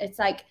much. It's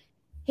like,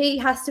 he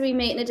has to be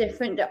making a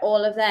difference to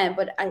all of them,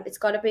 but it's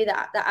got to be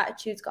that the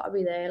attitude's got to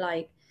be there.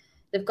 Like,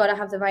 they've got to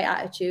have the right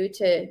attitude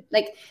to,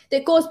 like,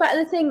 it goes back to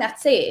the thing that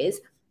says,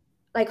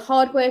 like,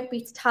 hard work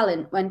beats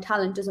talent when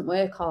talent doesn't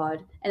work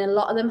hard. And a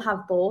lot of them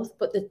have both,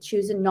 but they're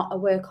choosing not to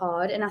work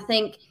hard. And I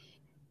think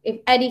if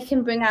Eddie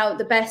can bring out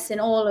the best in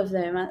all of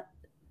them,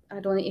 I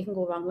don't think you can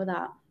go wrong with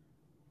that.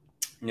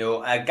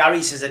 No,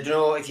 Gary says, I don't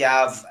know if you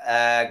have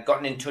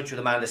gotten in touch with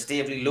Amanda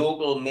Staveley,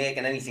 local,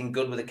 making anything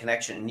good with a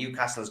connection.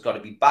 Newcastle has got to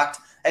be backed.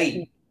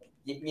 Hey,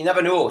 you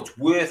never know. It's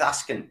worth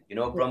asking. You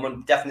know,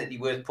 Bronwyn, definitely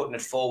worth putting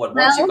it forward.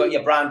 Once you've got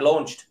your brand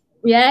launched.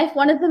 Yeah, if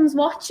one of them's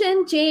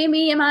watching,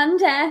 Jamie,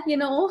 Amanda, you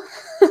know.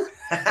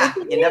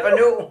 You never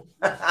know.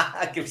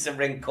 Give us a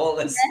ring, call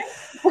us.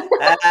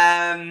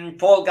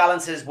 Paul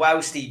Gallant says,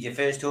 wow, Steve, your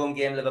first home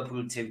game,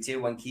 Liverpool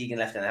 2-2, when Keegan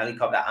left in a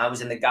helicopter. I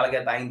was in the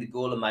Gallagher behind the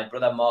goal and my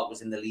brother Mark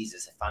was in the Lees.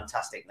 It's a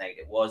fantastic night.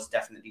 It was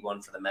definitely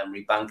one for the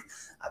memory bank.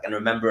 I can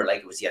remember it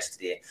like it was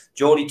yesterday.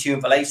 Geordie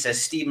Tune for Life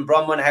says, Stephen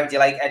Bronwyn, how do you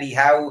like Eddie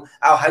Howe?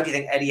 How do you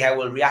think Eddie Howe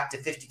will react to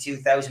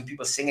 52,000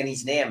 people singing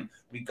his name,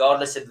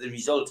 regardless of the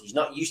result? He's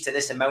not used to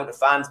this amount of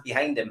fans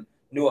behind him.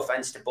 No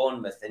offence to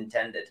Bournemouth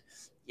intended.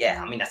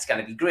 Yeah, I mean, that's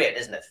going to be great,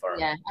 isn't it, for him?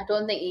 Yeah, I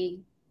don't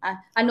think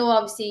I know,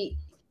 obviously,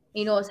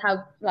 he knows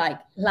how, like,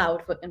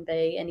 loud it can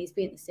be, and he's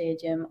been at the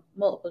stadium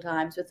multiple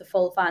times with the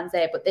full fans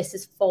there, but this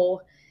is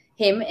for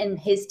him and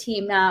his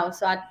team now,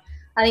 so I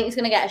think he's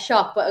going to get a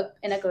shock, but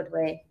in a good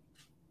way.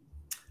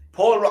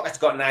 Paul Rocket's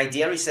got an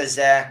idea. He says,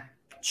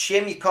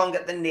 shame you can't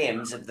get the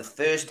names of the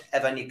first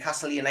ever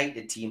Newcastle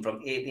United team from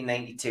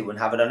 1892 and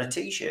have it on a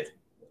T-shirt.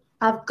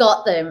 I've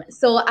got them.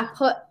 So I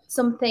put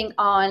something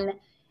on.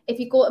 If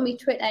you go to my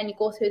Twitter and you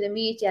go through the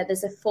media,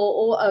 there's a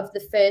photo of the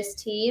first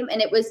team, and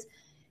it was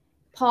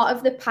part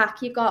of the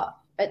pack you got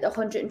at the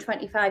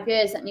 125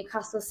 years that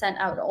Newcastle sent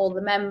out to all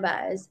the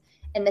members,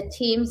 and the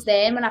team's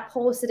name. And I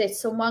posted it.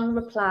 Someone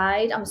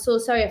replied, I'm so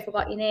sorry I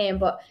forgot your name,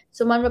 but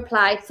someone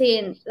replied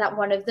saying that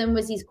one of them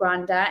was his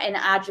granddad, and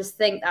I just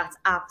think that's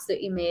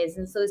absolutely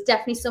amazing. So there's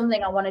definitely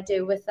something I want to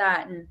do with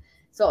that and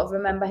sort of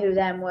remember who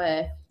them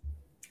were.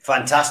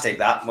 Fantastic,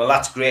 that. Well,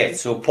 that's great.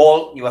 So,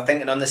 Paul, you were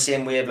thinking on the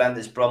same wavelength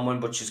as Bronwyn,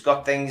 but she's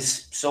got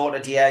things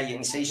sorted here. You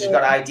can see she's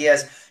got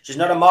ideas. She's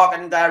not a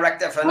marketing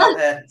director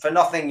for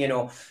nothing, you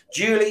know.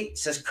 Julie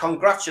says,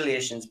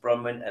 congratulations,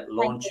 Bronwyn, at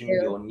launching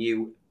your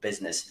new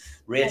business.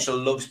 Rachel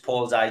loves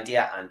Paul's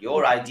idea and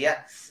your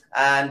idea.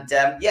 And,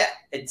 yeah,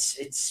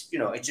 it's you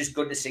know, it's just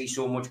good to see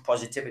so much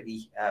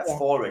positivity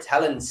for it.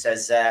 Helen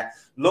says,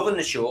 loving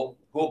the show.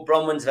 Hope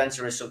Bronwyn's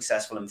venture is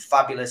successful and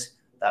fabulous.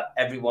 That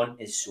everyone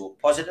is so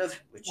positive,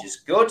 which is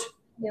good.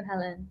 You,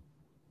 Helen.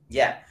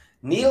 Yeah.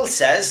 Neil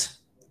says,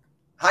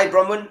 hi,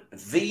 Bronwyn,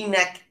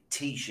 V-neck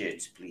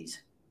T-shirts, please.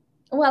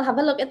 Well, have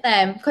a look at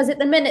them, because at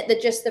the minute, they're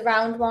just the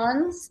round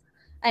ones.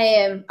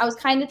 I was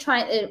kind of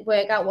trying to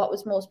work out what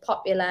was most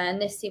popular,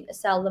 and this seemed to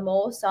sell the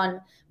most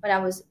on when I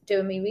was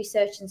doing my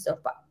research and stuff.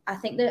 But I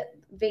think that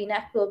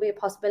V-neck will be a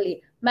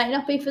possibility. Might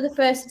not be for the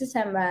 1st of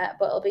December,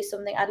 but it'll be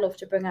something I'd love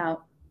to bring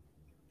out.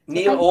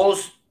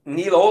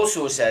 Neil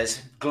also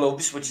says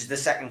gloves, which is the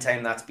second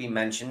time that's been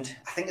mentioned.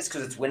 I think it's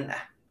because it's winter.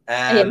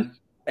 And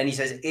he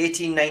says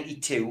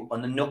 1892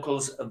 on the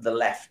knuckles of the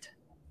left.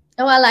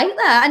 Oh, I like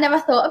that. I never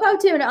thought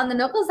about doing it on the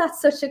knuckles.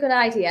 That's such a good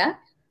idea.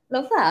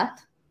 Love that.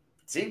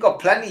 So you've got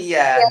plenty,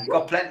 you've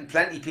got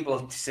plenty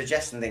people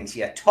suggesting things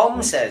here.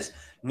 Tom says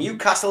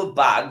Newcastle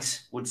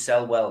bags would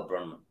sell well,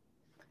 Bronwyn.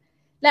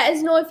 Let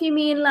us know if you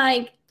mean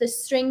like the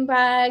string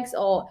bags,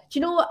 or do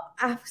you know what?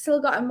 I've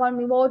still got in one of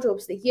my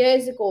wardrobes that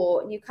years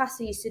ago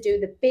Newcastle used to do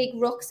the big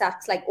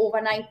rucksacks, like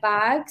overnight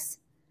bags,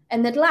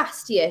 and they'd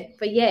last you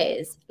for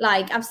years.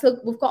 Like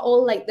we've got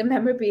all like the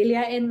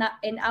memorabilia in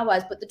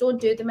ours, but they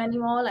don't do them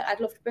anymore. Like I'd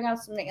love to bring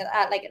out something like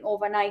that, like an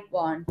overnight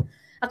one.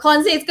 I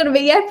can't say it's going to be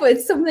yet, but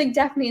it's something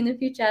definitely in the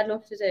future I'd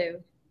love to do.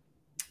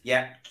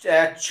 Yeah,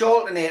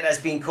 Chaltonate has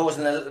been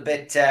causing a little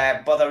bit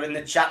bother in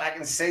the chat. I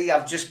can see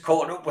I've just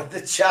caught up with the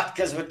chat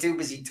because we're too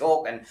busy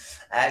talking.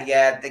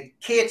 Yeah, the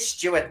Kate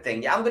Stewart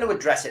thing. Yeah, I'm going to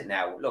address it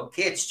now. Look,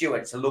 Kate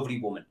Stewart's a lovely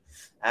woman.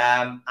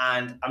 And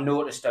I've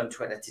noticed on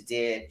Twitter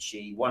today,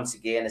 she once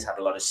again has had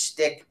a lot of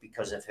stick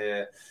because of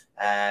her,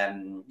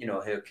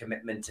 her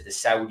commitment to the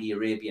Saudi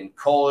Arabian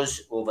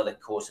cause over the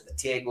course of the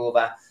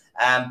takeover.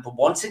 But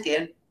once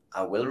again,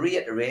 I will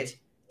reiterate,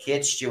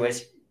 Kate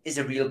Stewart is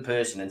a real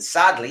person. And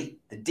sadly,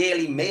 the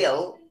Daily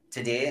Mail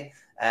today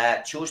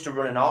chose to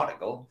run an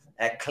article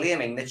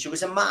claiming that she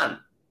was a man.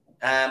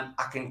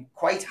 I can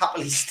quite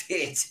happily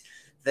state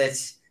that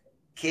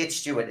Kate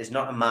Stewart is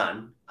not a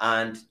man.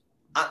 And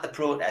at the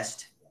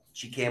protest,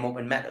 she came up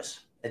and met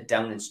us at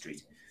Downing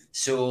Street.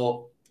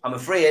 So I'm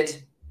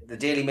afraid the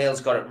Daily Mail's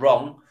got it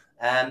wrong.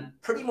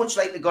 Pretty much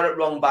like they got it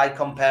wrong by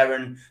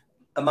comparing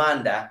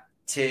Amanda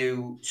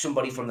to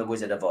somebody from The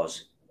Wizard of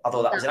Oz. I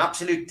thought that was an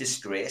absolute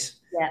disgrace.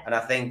 Yeah. And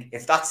I think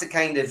if that's the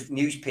kind of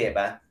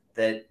newspaper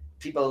that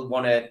people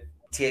want to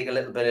take a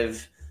little bit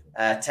of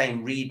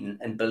time reading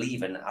and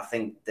believing, I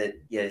think that,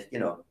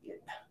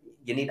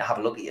 you need to have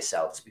a look at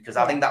yourselves, because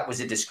I think that was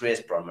a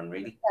disgrace, Bronwyn,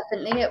 really.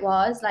 Definitely it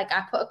was. Like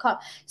I put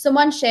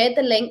someone shared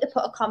the link to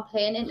put a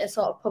complaint into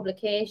sort of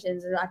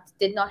publications, and I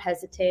did not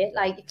hesitate.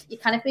 Like you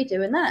can't be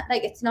doing that.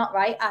 Like it's not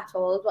right at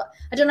all. But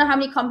I don't know how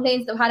many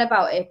complaints they've had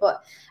about it,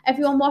 but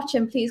everyone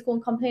watching, please go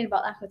and complain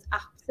about that, because it's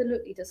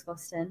absolutely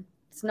disgusting.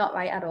 It's not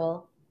right at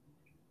all.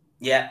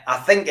 Yeah, I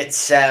think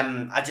it's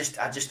I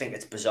just think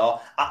it's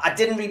bizarre. I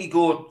didn't really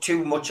go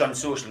too much on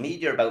social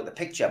media about the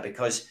picture,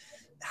 because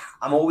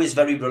I'm always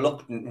very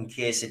reluctant in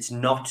case it's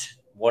not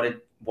what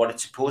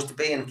it's supposed to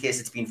be, in case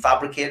it's been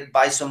fabricated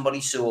by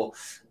somebody. So,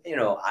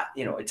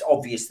 it's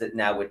obvious that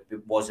now it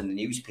was in the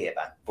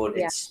newspaper, but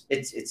yeah.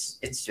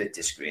 It's a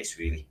disgrace,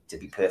 really, to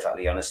be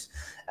perfectly honest.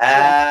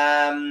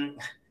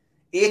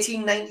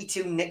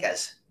 1892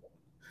 knickers.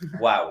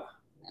 Wow.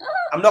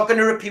 I'm not going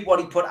to repeat what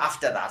he put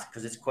after that,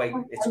 because it's quite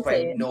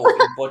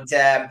naughty. But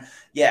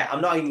yeah,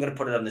 I'm not even going to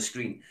put it on the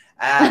screen.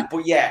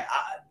 But yeah.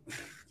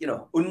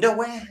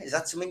 Underwear, is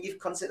that something you've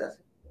considered?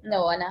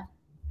 No, Anna,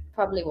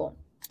 probably won't.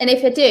 And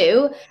if you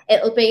do,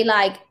 it'll be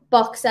like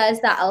boxers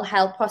that'll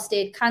help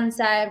prostate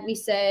cancer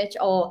research,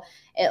 or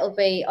it'll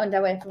be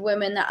underwear for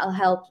women that'll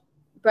help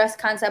breast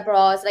cancer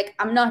bras. Like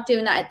I'm not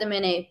doing that at the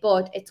minute,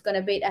 but it's going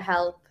to be to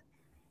help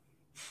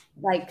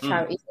like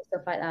charities and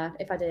stuff like that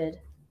if I did.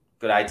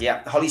 Good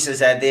idea. Holly says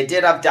they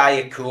did have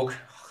Diet Coke.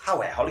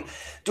 How Holly?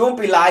 Don't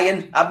be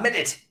lying. Admit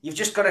it. You've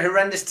just got a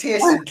horrendous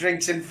taste in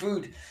drinks and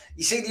food.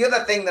 You see, the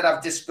other thing that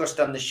I've discussed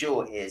on the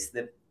show is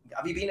that,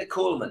 have you been at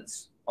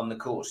Coleman's on the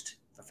coast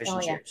for fish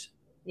and chips?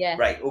 Yeah.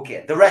 Right,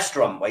 okay. The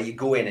restaurant where you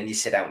go in and you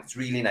sit down. It's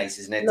really nice,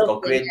 isn't it? It's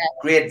got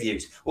great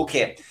views.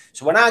 Okay,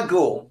 so when I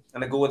go,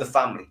 and I go with the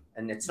family,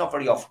 and it's not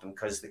very often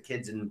because the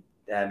kids and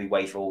my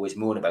wife always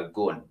moan about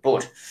going,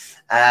 but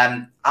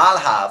I'll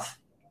have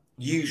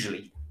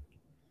usually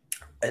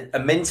a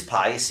mince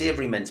pie, a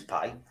savoury mince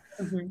pie.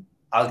 Mm-hmm.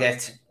 I'll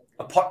get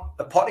a pot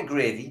of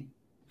gravy.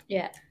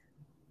 Yeah.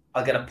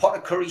 I'll get a pot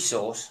of curry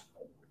sauce.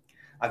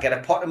 I'll get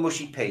a pot of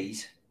mushy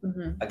peas.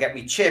 Mm-hmm. I get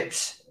my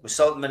chips with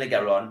salt and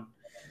vinegar on.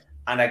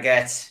 And I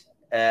get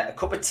a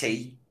cup of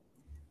tea.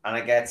 And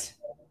I get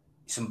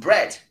some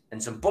bread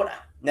and some butter.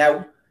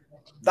 Now,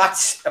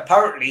 that's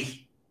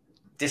apparently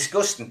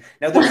disgusting.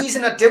 Now, the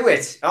reason I do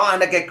it,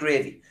 and I get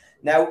gravy.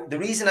 Now, the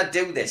reason I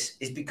do this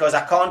is because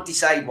I can't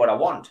decide what I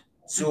want.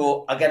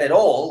 So I get it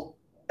all,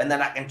 and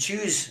then I can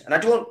choose. And I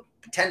don't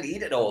tend to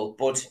eat it all,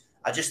 but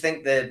I just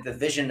think the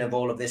vision of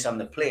all of this on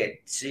the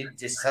plate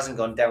just hasn't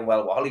gone down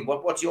well. Holly,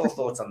 what's your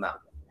thoughts on that?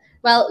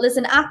 Well, there's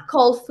an app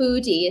called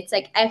Foodie. It's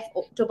like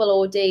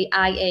FOODIE.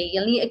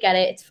 You'll need to get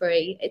it. It's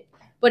free.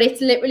 But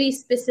it's literally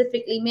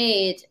specifically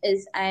made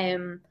as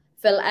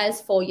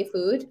filters for your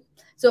food.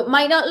 So it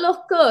might not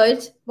look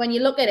good when you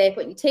look at it,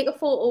 but you take a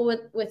photo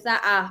with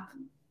that app.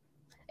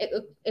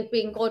 It'd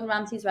be in Gordon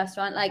Ramsay's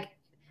restaurant. Like,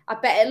 I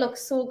bet it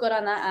looks so good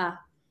on that app.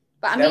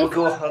 But I mean, there we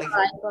go, Holly.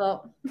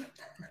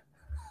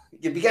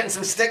 You'll be getting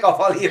some stick off,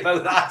 Holly,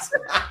 about that.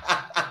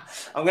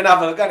 I'm going to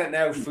have a look at it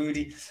now,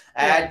 Foodie.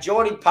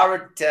 Geordie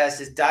Parrott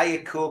says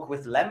Diet Coke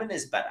with lemon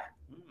is better.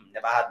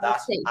 Never had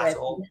that at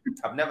all.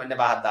 I've never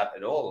had that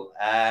at all.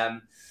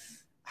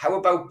 How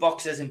about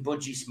boxers and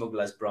budgie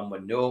smugglers,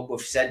 Bronwyn? No,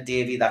 we've said,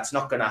 Davey, that's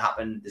not going to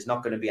happen. There's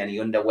not going to be any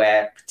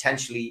underwear,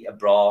 potentially a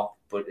bra,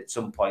 but at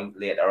some point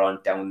later on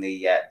down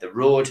the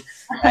road.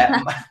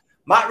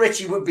 Matt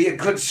Ritchie would be a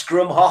good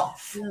scrum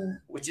half,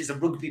 which is a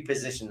rugby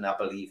position, I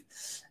believe.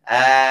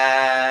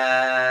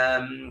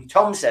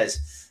 Tom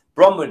says,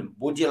 Bronwyn,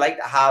 would you like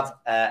to have,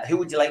 who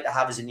would you like to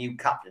have as a new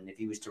captain if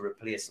he was to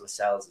replace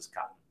Lascelles as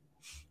captain?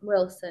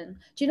 Wilson.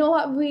 Do you know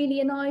what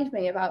really annoyed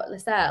me about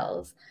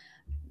Lascelles?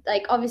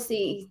 Like,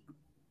 obviously,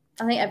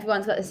 I think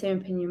everyone's got the same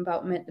opinion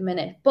about him at the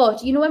minute.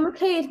 But, you know, when we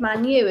played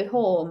Man U at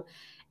home,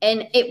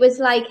 and it was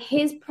like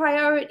his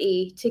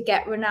priority to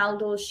get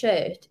Ronaldo's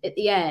shirt at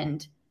the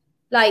end.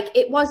 Like,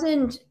 it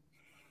wasn't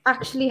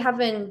actually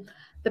having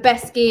the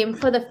best game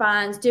for the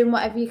fans, doing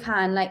whatever you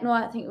can. Like, no,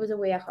 I think it was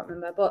away, I can't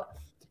remember. But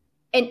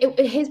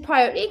his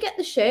priority to get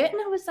the shirt.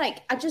 And I was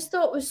like, I just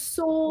thought it was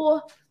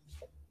so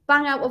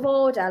bang out of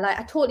order. Like,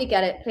 I totally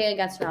get it. Playing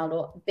against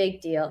Ronaldo,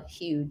 big deal,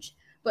 huge.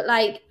 But,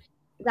 like,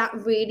 that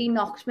really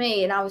knocked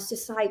me. And I was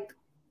just like,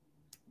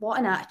 what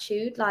an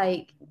attitude.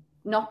 Like,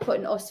 not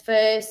putting us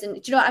first. And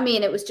do you know what I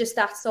mean? It was just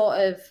that sort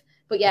of,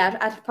 but yeah,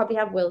 I'd probably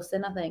have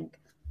Wilson, I think.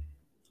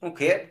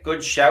 Okay,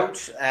 good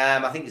shout.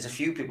 I think there's a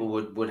few people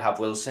would have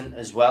Wilson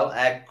as well.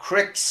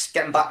 Cricks,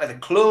 getting back to the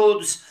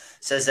clothes,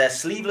 says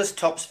sleeveless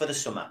tops for the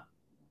summer.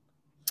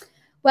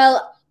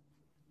 Well,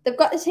 they've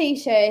got the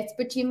t-shirts,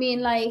 but do you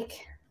mean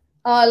like,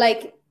 oh,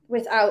 like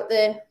without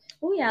the,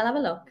 oh yeah, I'll have a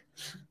look.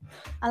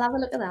 I'll have a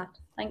look at that.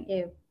 Thank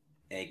you.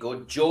 There you go.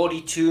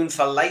 Geordie Tune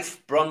for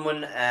life.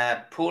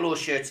 Bronwyn, polo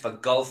shirts for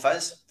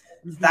golfers.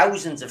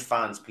 Thousands of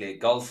fans play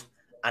golf,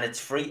 and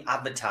it's free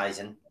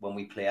advertising when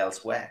we play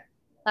elsewhere.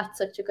 That's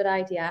such a good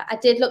idea. I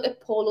did look at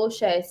polo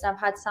shirts, and I've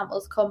had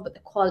samples come, but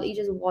the quality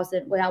just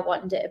wasn't where I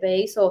wanted it to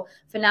be. So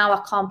for now,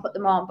 I can't put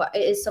them on, but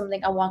it is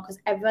something I want because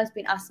everyone's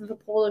been asking for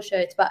polo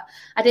shirts, but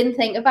I didn't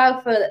think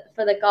about for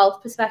the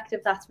golf perspective.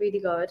 That's really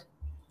good.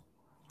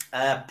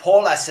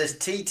 Paula says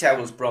tea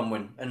towels,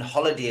 Bronwyn, and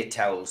holiday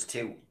towels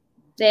too.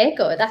 There you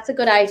go. That's a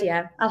good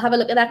idea. I'll have a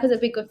look at that because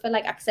it'd be good for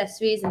like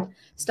accessories and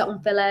stocking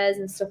fillers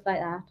and stuff like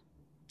that.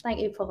 Thank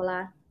you,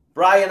 Paula.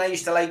 Brian, I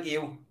used to like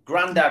you.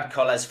 Grandad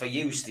colours for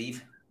you,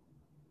 Steve.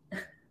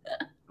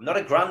 I'm not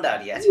a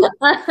granddad yet.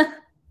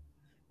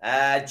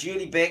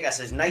 Julie Baker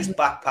says nice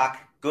backpack,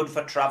 good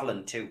for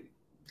travelling too.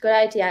 Good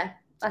idea.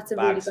 That's a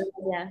really good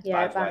idea.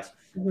 Yeah.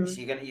 So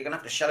you're gonna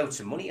have to shell out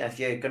some money if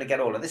you're gonna get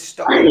all of this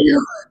stuff.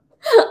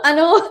 I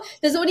know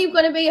there's only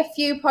going to be a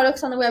few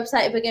products on the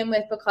website to begin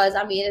with because,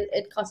 I mean,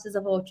 it costs us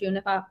a fortune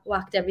if I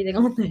whacked everything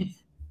on there.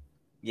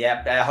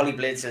 Yeah, Holly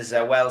Blade says,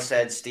 well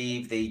said,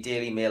 Steve. The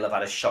Daily Mail have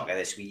had a shocker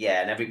this week.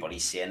 Yeah, and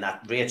everybody's saying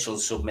that. Rachel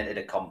submitted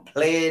a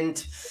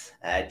complaint.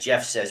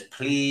 Jeff says,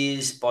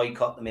 please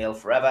boycott the Mail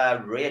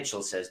forever.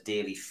 Rachel says,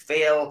 Daily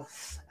fail.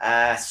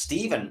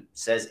 Stephen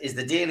says, is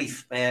the Daily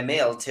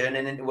Mail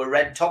turning into a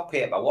red top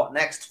paper? What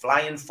next?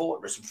 Flying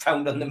Fortress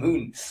found on the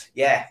moon.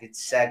 Yeah,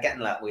 it's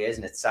getting that way,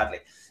 isn't it? Sadly.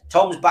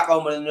 Tom's back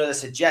on with another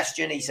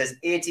suggestion. He says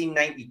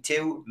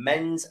 1892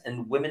 men's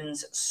and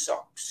women's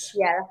socks.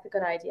 Yeah, that's a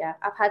good idea.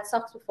 I've had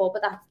socks before,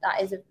 but that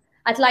is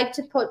I'd like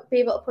to be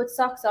able to put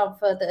socks on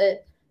for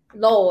the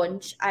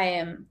launch.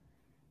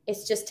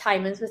 It's just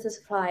timings with the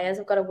suppliers.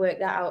 I've got to work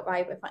that out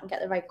right. If I can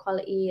get the right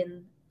quality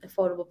and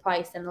affordable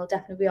price, then they'll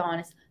definitely be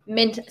honest.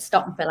 Mint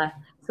stocking filler.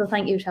 So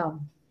thank you,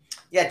 Tom.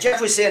 Yeah,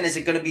 Jeff was saying, is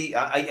it going to be,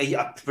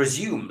 I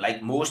presume,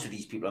 like most of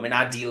these people, I mean,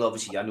 I deal,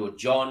 obviously, I know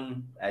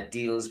John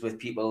deals with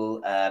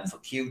people for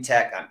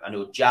Q-Tech. I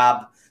know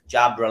Jab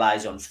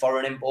relies on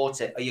foreign imports.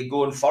 Are you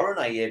going foreign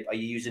or are you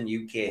using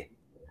UK?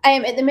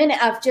 At the minute,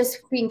 I've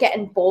just been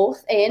getting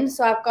both in.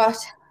 So I've got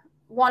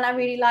one I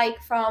really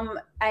like from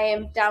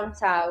down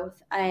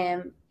south,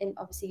 in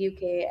obviously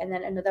UK, and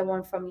then another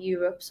one from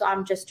Europe. So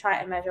I'm just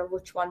trying to measure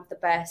which one's the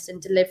best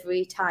and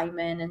delivery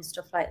timing and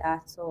stuff like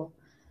that. So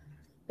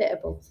a bit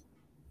of both.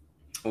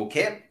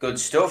 Okay, good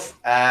stuff.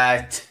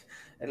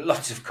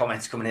 Lots of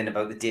comments coming in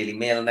about the Daily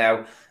Mail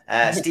now.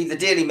 Steve, the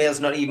Daily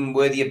Mail's not even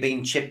worthy of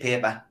being chip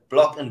paper.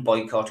 Block and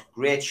boycott.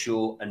 Great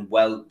show and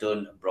well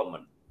done,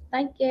 Bronwyn.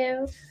 Thank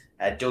you.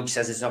 Doug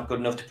says it's not good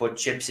enough to put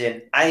chips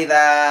in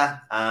either.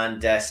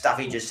 And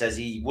Staffy just says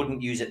he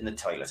wouldn't use it in the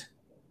toilet.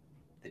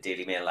 The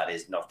Daily Mail, that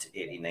is, not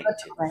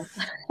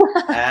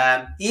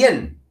 1892.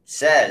 Ian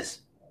says,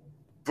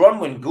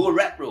 Bronwyn, go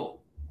retro.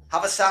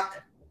 Have a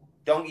sack,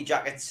 donkey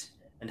jackets,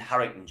 and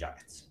Harrington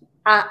jackets.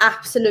 I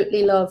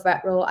absolutely love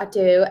retro. I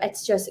do.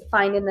 It's just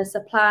finding the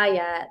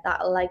supplier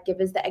that'll like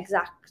give us the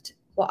exact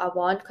what I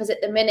want. Because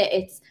at the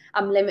minute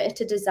I'm limited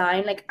to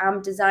design. Like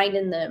I'm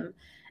designing them,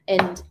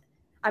 and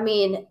I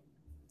mean,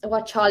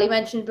 what Charlie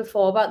mentioned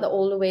before about the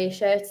all the way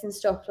shirts and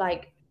stuff.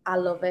 Like I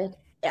love it.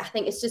 I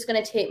think it's just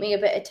going to take me a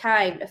bit of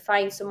time to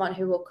find someone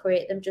who will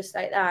create them just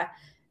like that,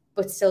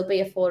 but still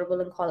be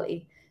affordable and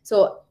quality.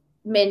 So,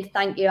 Mint,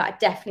 thank you. I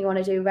definitely want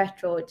to do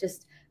retro. It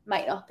just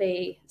might not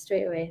be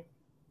straight away.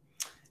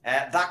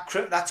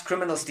 That's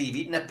criminal, Steve.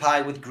 Eating a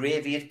pie with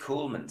gravy at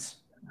Coleman's.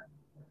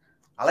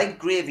 I like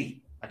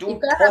gravy. I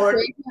don't pour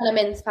it on a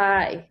mince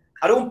pie.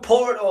 I don't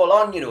pour it all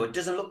on. It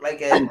doesn't look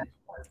like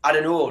I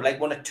don't know,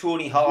 like one of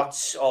Tony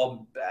Hart's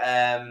or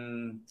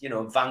Van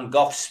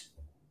Gogh's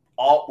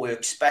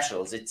artwork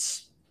specials.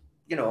 It's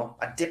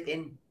I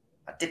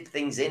dip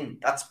things in.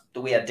 That's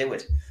the way I do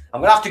it.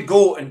 I'm gonna have to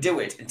go and do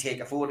it and take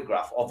a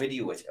photograph or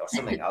video it or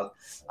something.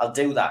 I'll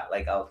do that.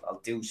 Like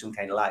I'll do some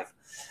kind of live.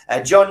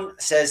 John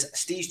says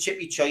Steve's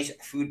Chippy Choice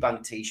food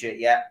bank t-shirt.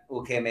 Yeah,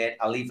 okay, mate.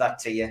 I'll leave that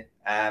to you.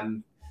 A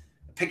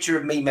picture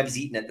of me maybe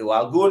eating it though.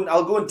 I'll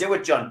go and do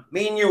it, John.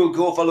 Me and you will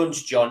go for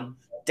lunch, John,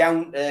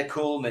 down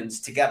Coleman's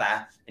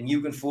together, and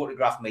you can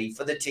photograph me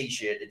for the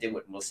t-shirt to do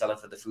it, and we'll sell it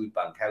for the food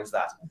bank. How's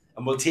that?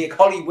 And we'll take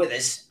Holly with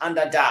us and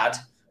her dad,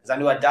 because I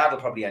know her dad will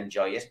probably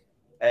enjoy it,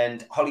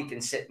 and Holly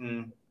can sit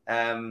and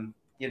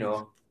you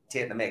know,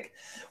 take the mic.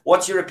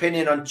 What's your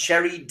opinion on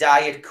cherry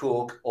Diet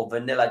Coke or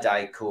vanilla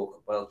Diet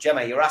Coke? Well,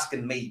 Gemma, you're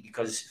asking me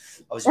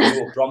because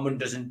obviously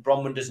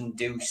Bronwyn doesn't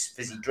do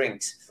fizzy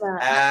drinks.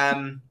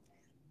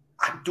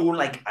 I don't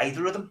like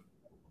either of them.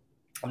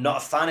 I'm not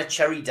a fan of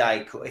cherry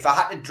Diet Coke. If I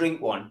had to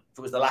drink one, if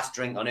it was the last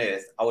drink on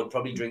earth, I would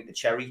probably drink the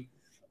cherry.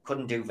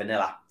 Couldn't do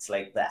vanilla. It's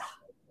like that.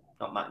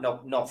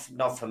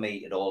 Not for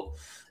me at all.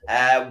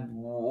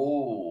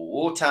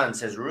 Wotan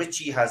says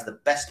Richie has the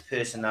best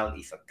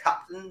personality for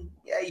captain.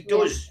 Yeah, he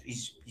does. Yeah.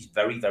 He's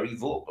very, very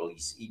vocal.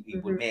 He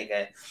would make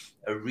a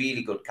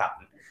really good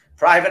captain.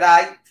 Private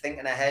Eye,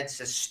 thinking ahead,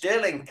 says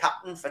Sterling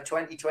captain for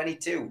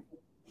 2022.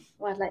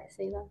 Well, I'd like to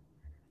see that.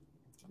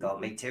 God,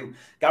 me too.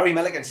 Gary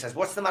Milligan says,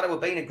 what's the matter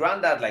with being a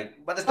granddad? Like,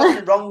 well, there's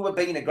nothing wrong with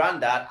being a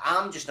granddad.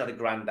 I'm just not a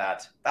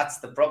granddad. That's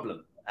the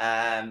problem.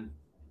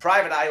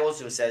 Private Eye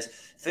also says,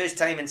 first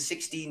time in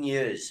 16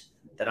 years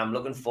that I'm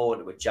looking forward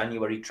to a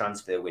January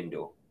transfer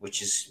window,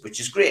 which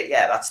is great.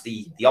 Yeah, that's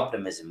the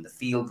optimism, the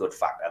feel-good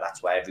factor.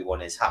 That's why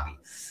everyone is happy.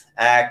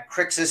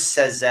 Crixus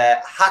says,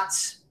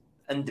 hats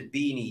and the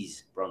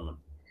beanies, Bronwyn.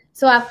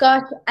 So I've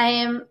got,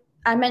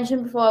 I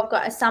mentioned before, I've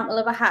got a sample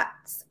of a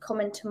hats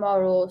coming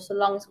tomorrow, so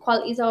long as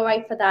quality's all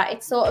right for that.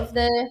 It's sort of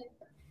the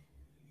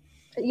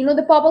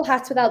bobble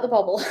hats without the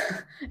bobble.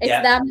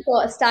 It's them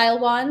sort of style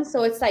one.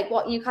 So it's like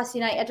what Newcastle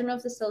United, I don't know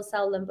if they still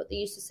sell them, but they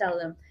used to sell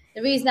them.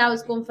 The reason I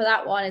was going for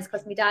that one is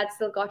because my dad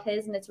still got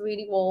his and it's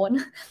really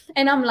worn.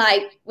 And I'm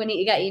like, we need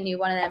to get you a new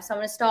one of them. So I'm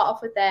going to start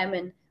off with them.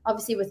 And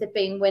obviously with it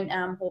being winter,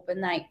 I'm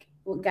hoping like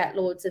we can get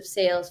loads of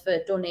sales for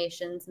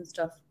donations and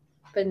stuff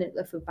for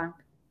the food bank.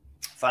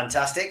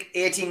 Fantastic.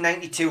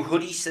 1892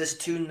 hoodie says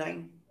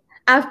 29.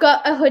 I've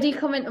got a hoodie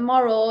coming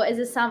tomorrow as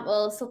a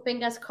sample, so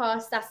fingers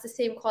crossed that's the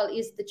same quality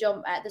as the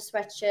the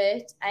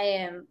sweatshirt.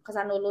 Because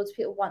I know loads of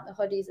people want the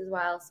hoodies as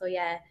well. So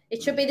yeah,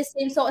 it should be the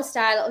same sort of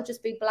style. It'll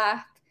just be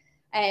black,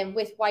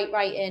 with white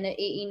writing at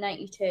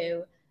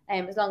 1892.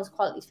 As long as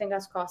quality's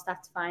fingers crossed,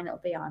 that's fine. It'll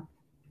be on.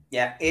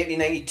 Yeah,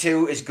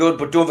 1892 is good,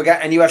 but don't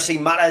forget NUFC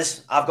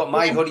Matters. I've got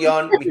my hoodie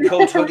on, my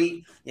cult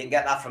hoodie. You can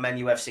get that from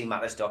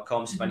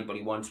nufcmatters.com. So if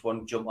anybody wants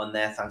one, jump on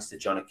there. Thanks to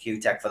John at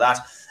QTech for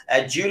that.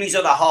 Julie's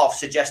other half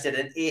suggested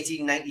an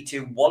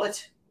 1892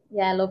 wallet.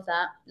 Yeah, I love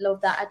that.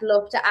 Love that. I'd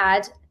love to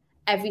add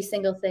every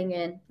single thing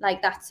in.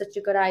 Like, that's such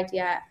a good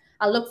idea.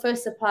 I'll look for a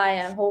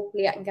supplier and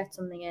hopefully I can get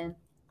something in.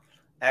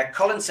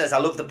 Colin says, I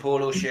love the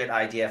polo shirt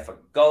idea for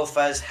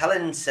golfers.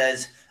 Helen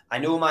says, I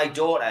know my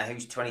daughter,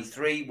 who's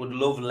 23, would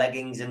love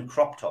leggings and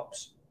crop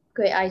tops.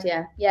 Great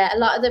idea. Yeah, a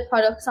lot of the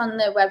products on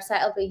the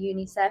website will be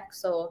unisex,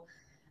 so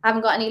I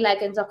haven't got any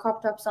leggings or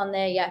crop tops on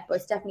there yet, but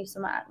it's definitely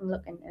something I can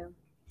look into.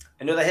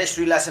 Another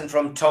history lesson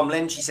from Tom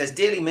Lynch. He says,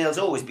 Daily Mail's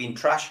always been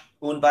trash,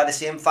 owned by the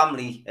same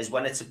family as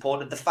when it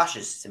supported the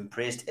fascists and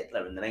praised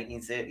Hitler in the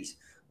 1930s.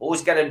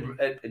 Always get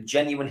a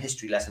genuine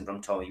history lesson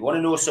from Tom. You want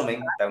to know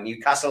something about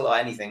Newcastle or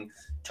anything,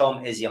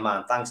 Tom is your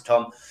man. Thanks,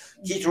 Tom.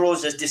 Keith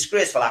Rose says,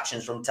 disgraceful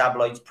actions from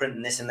tabloids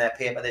printing this in their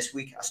paper this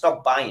week. I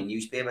stopped buying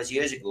newspapers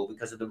years ago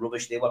because of the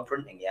rubbish they were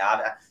printing.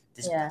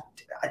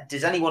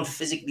 Does anyone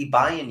physically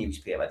buy a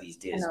newspaper these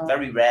days?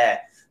 Very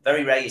rare.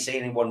 Very rare you see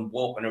anyone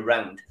walking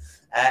around.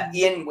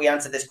 Ian, we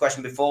answered this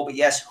question before, but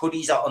yes,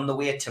 hoodies are on the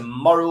way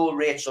tomorrow.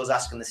 Rachel's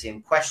asking the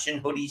same question.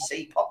 Hoodies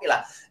say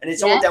popular. And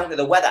it's all down to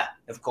the weather,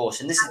 of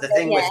course. And this is the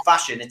thing with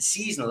fashion. It's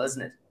seasonal,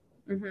 isn't it?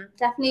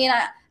 Definitely. And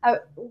I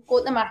go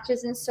to the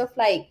matches and stuff.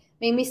 Like,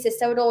 me and my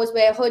sister would always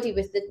wear a hoodie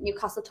with the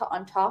Newcastle top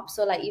on top.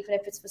 So, like, even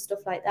if it's for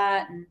stuff like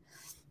that. And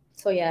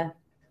so, yeah,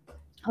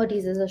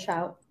 hoodies is a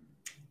shout.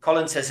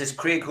 Colin says, has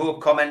Craig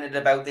Hope commented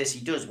about this?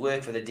 He does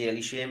work for the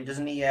Daily Shame,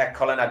 doesn't he? Yeah,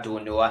 Colin, I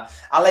don't know.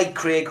 I like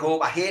Craig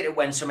Hope. I hate it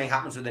when something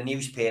happens with a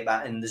newspaper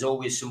and there's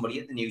always somebody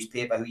at the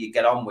newspaper who you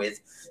get on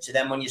with. So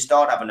then when you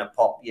start having a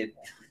pop,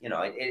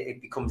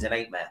 it becomes a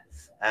nightmare.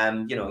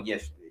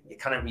 You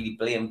cannot really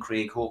blame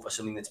Craig Hope for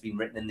something that's been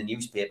written in the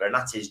newspaper, and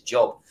that's his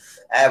job.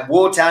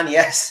 Wotan,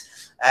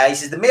 yes. He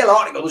says, the Mail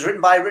article was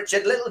written by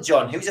Richard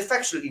Littlejohn, who's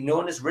affectionately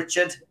known as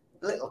Richard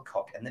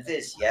Littlecock in the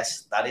Viz.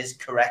 Yes, that is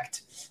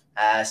correct.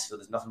 So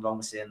there's nothing wrong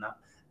with saying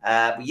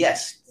that. But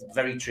yes,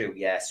 very true.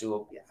 Yeah.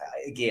 So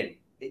again,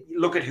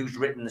 look at who's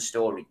written the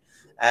story.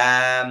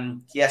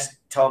 Yes,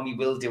 Tom, you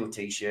will do a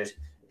t-shirt.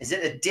 Is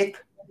it a dip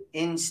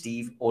in,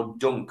 Steve, or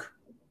dunk?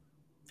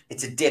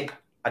 It's a dip.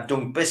 I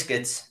dunk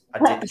biscuits. I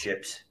dip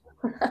chips.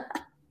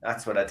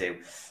 That's what I do.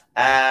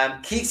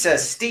 Keith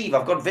says, Steve,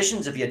 I've got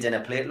visions of your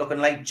dinner plate looking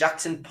like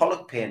Jackson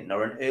Pollock painting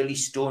or an early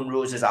Stone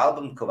Roses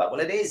album cover.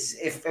 Well, it is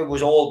if it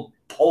was all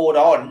poured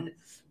on,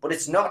 but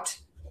it's not.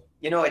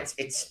 You know,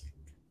 it's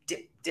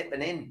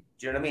dipping in.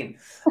 Do you know what I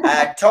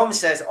mean? Tom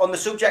says, on the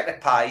subject of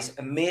pies,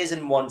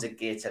 amazing ones at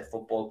Gateshead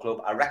Football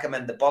Club. I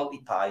recommend the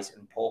Balti pies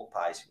and pork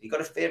pies. You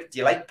got a favourite? Do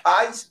you like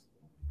pies?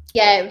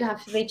 Yeah, it would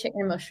have to be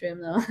chicken and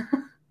mushroom though.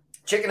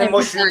 Chicken and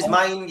mushrooms,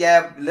 mine,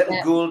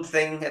 little gold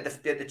thing at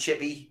the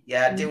chippy.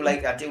 Yeah, I do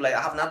like. I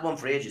haven't had one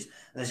for ages.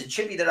 And there's a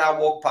chippy that I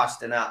walk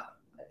past, and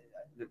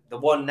the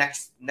one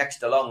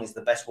next along is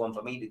the best one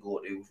for me to go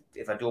to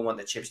if I don't want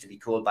the chips to be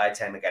cold by the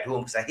time I get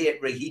home, because I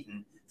hate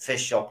reheating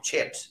fish shop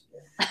chips.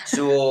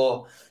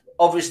 So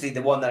obviously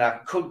the one that I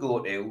could go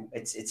to,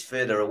 it's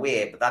further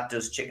away, but that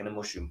does chicken and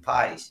mushroom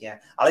pies. Yeah,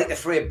 I like the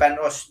Fray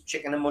Bentos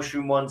chicken and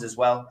mushroom ones as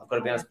well. I've got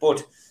to be honest,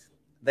 but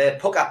the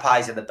pucker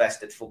pies are the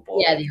best at football.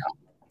 Yeah, they are.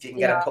 If you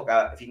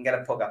can get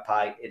a pucker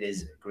pie, it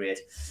is great.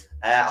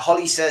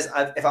 Holly says,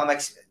 if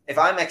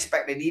I'm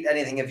expected to eat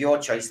anything of your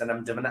choice, then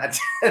I'm denying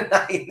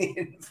the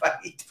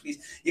invite.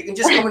 Please, you can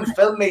just come and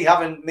film me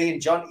having me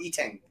and John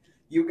eating.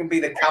 You can be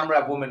the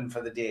camera woman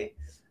for the day.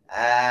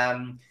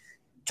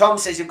 Tom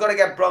says you've got to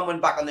get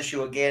Bronwyn back on the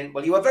show again.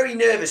 Well, you were very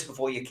nervous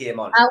before you came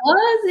on. I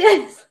was,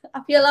 yes.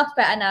 I feel a lot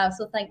better now,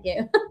 so thank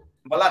you.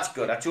 Well, that's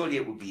good. I told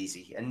you it would be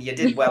easy, and you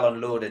did well on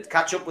Loaded.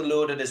 Catch up with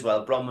Loaded as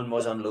well. Bronwyn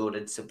was on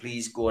Loaded, so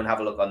please go and have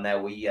a look on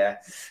there. We,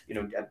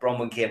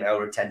 Bronwyn came to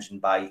our attention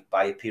by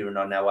appearing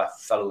on our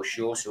fellow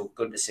show, so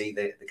good to see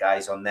the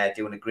guys on there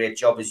doing a great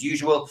job as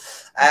usual.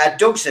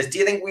 Doug says, do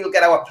you think we'll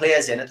get our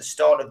players in at the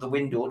start of the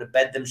window to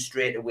bed them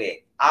straight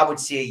away? I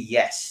would say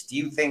yes. Do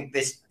you think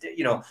this,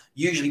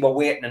 usually we're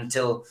waiting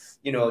until,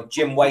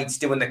 Jim White's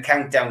doing the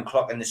countdown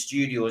clock in the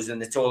studios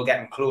and it's all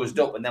getting closed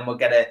up, and then we'll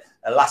get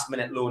a last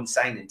minute loan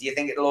signing. Do you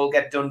think it'll all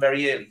get done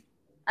very early?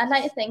 I'd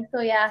like to think so,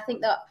 yeah. I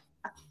think that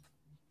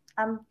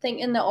I'm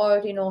thinking they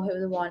already know who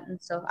they want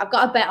and stuff. I've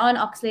got a bet on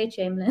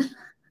Oxlade-Chamberlain.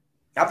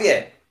 Have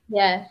you?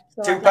 Yeah.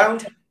 So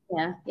 £2?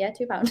 Yeah,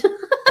 £2.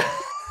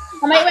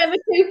 I might went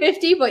with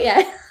 £2.50, but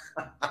yeah.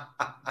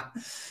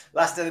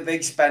 Last of the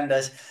big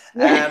spenders.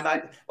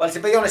 Well, to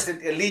be honest,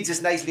 it leads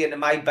us nicely into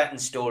my betting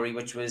story,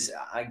 which was,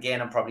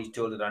 again, I'm probably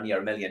told it on here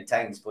a million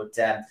times, but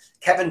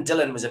Kevin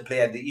Dillon was a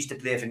player that used to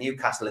play for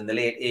Newcastle in the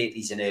late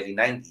 80s and early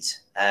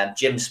 90s.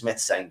 Jim Smith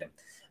signed him,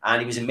 and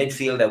he was a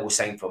midfielder who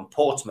signed from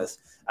Portsmouth.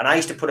 And I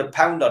used to put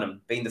 £1 on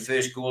him being the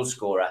first goal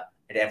scorer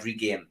at every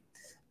game.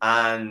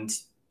 And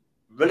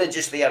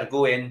religiously, I'd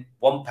go in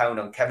 £1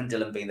 on Kevin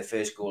Dillon being the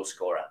first goal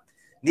scorer.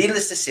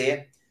 Needless to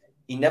say,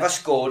 he never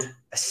scored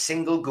a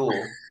single goal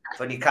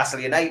for Newcastle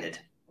United.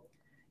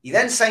 He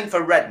then signed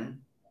for Reading.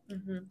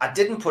 Mm-hmm. I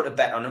didn't put a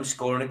bet on him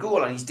scoring a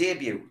goal on his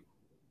debut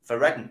for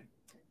Reading.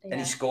 Yeah. And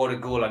he scored a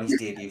goal on his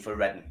debut for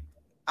Reading.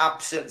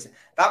 Absolutely.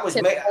 That was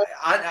me.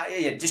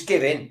 Just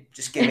give in.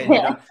 Just give in.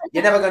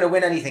 You're never going to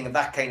win anything if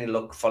that kind of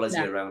luck follows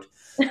you around.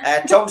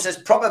 Tom says,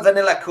 proper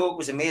vanilla Coke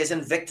was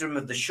amazing. Victim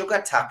of the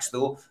sugar tax,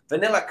 though.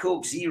 Vanilla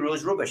Coke Zero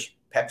is rubbish.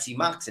 Pepsi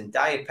Max and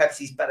Diet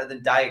Pepsi's better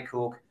than Diet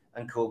Coke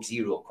and Coke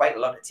Zero. Quite a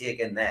lot to take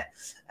in there.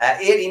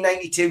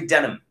 1892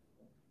 denim.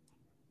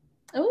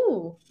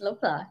 Oh, love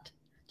that.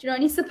 Do you know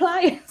any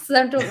suppliers?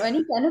 I don't know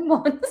any denim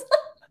ones.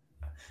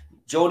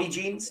 Geordie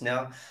jeans?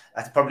 No,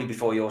 that's probably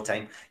before your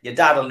time. Your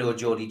dad will know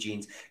Geordie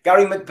jeans.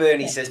 Gary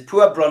McBurney says,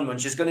 poor Bronwyn,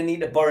 she's going to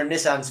need to borrow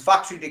Nissan's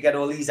factory to get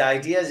all these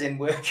ideas in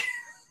work.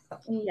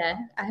 Yeah,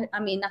 I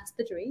mean, that's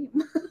the dream.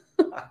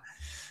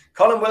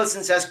 Colin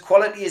Wilson says,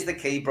 quality is the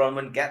key,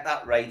 Bronwyn. Get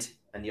that right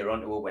and you're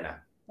on to a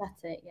winner.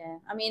 That's it, yeah.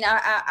 I mean,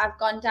 I've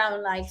gone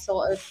down like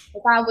sort of,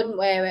 if I wouldn't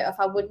wear it, if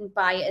I wouldn't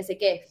buy it as a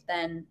gift,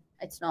 then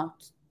it's not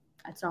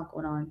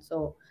going on.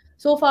 So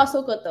far,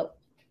 so good though.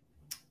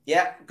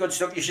 Yeah, good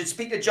stuff. You should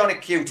speak to John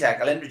at QTech.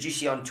 I'll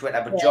introduce you on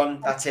Twitter. But John,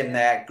 that's him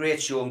there.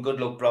 Great show and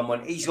good luck,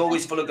 Bronwyn. He's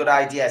always full of good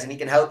ideas and he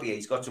can help you.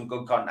 He's got some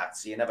good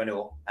contacts, so you never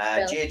know.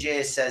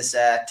 JJ says,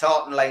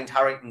 tartan-lined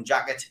Harrington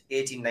jacket,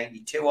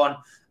 1892 on.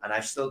 And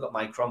I've still got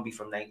my Crombie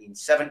from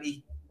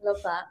 1970.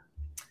 Love that.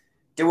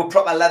 Do a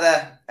proper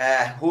leather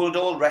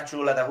hold-all,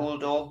 retro leather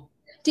hold-all.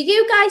 Do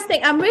you guys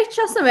think I'm rich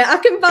or something? I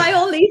can buy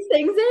all these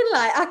things in,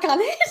 like, I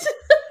can't.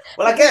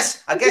 Well, I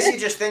guess you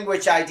just think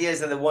which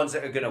ideas are the ones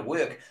that are going to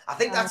work. I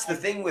think that's the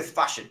thing with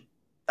fashion.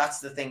 That's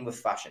the thing with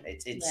fashion.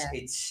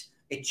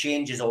 It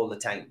changes all the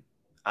time,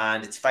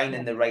 and it's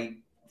finding the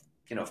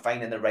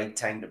right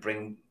time to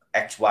bring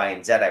X, Y,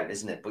 and Z out,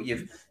 isn't it? But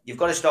you've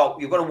got to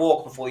start. You've got to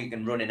walk before you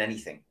can run in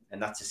anything,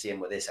 and that's the same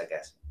with this, I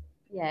guess.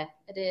 Yeah,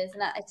 it is.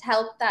 And it's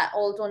helped that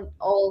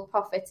all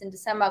profits in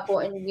December go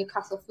in the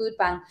Newcastle Food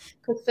Bank.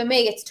 Because for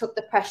me, it's took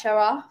the pressure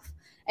off.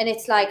 And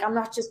it's like, I'm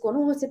not just going,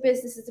 oh, it's a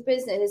business.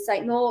 It's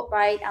like, no,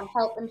 right, I'm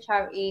helping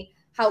charity.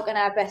 How can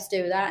I best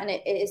do that? And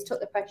it has took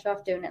the pressure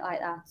off doing it like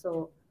that.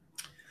 So,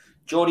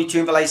 Geordie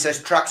Toonville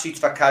says tracksuits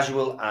for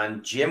casual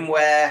and gym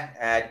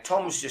wear.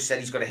 Tom's just said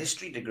he's got a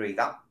history degree.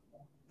 That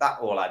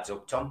all adds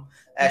up, Tom.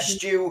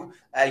 Stu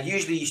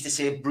usually used to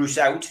say Bruce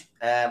out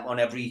on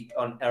every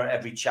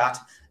chat.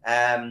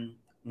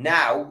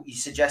 Now he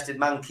suggested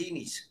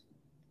mankinis.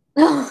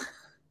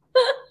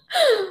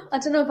 I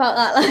don't know about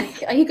that.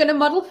 Like, are you going to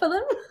model for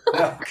them?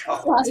 Oh,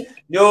 God.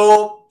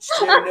 No,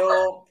 Stu,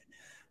 no.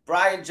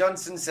 Brian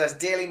Johnson says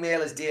Daily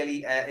Mail is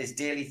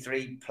Daily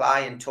 3, Ply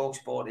and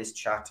Talksport is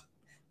chat.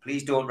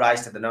 Please don't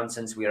rise to the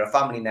nonsense. We are a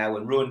family now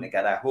and run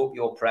together. Hope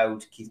you're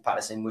proud. Keith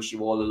Patterson, wish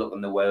you all the luck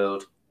in the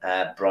world.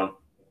 Bron,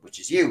 which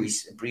is you.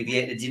 He's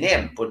abbreviated your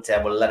name, but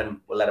we'll let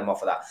him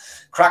off of that.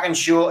 Cracking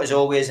show as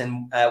always,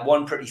 and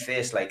one pretty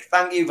face like.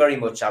 Thank you very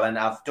much, Alan.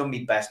 I've done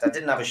my best. I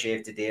didn't have a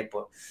shave today,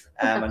 but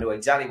I know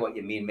exactly what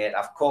you mean, mate.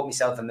 I've caught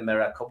myself in the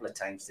mirror a couple of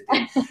times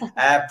today.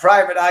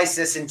 Private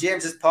Isis, St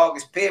James's Park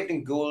is paved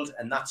in gold,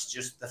 and that's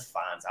just the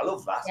fans. I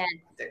love that. Yeah.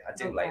 I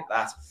do like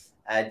that.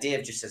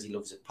 Dave just says he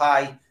loves a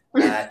pie.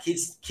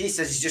 Keith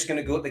says he's just going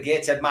to go to the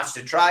Gateshead match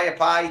to try a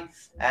pie.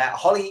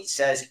 Holly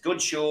says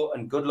good show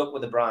and good luck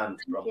with the brand.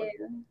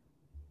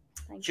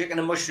 Chicken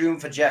and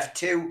mushroom for Jeff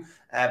too,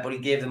 but he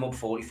gave them up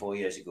 44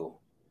 years ago.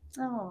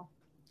 Oh,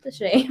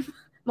 it's a shame.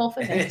 More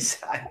for him.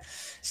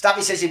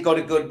 Staffy says you've got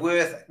a good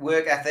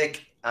work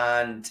ethic,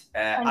 and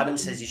Adam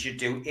says you should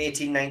do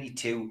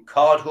 1892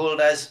 card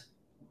holders.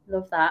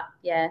 Love that.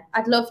 Yeah,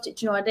 I'd love to.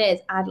 Do you know what it is?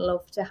 I'd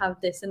love to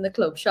have this in the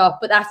club shop,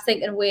 but that's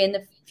thinking way in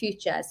the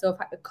future. So if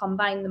I could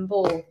combine them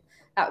both,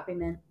 that would be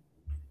mint.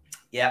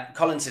 Yeah,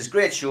 Colin says,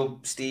 great show,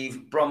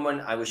 Steve.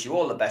 Bronwyn, I wish you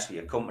all the best with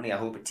your company. I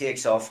hope it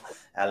takes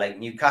off like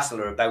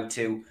Newcastle are about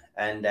to.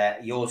 And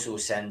he also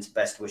sends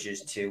best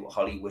wishes to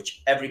Holly,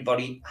 which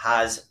everybody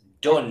has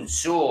done.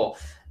 So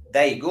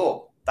there you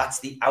go. That's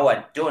the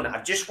hour done.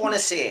 I just want to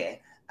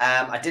say,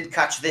 I did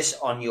catch this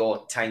on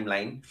your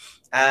timeline.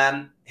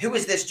 Who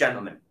is this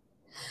gentleman?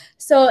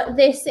 So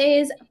this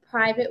is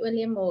Private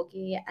William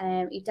Morgie.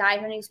 He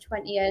died when he was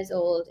 20 years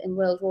old in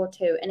World War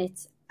II, and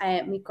it's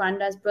my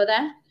granddad's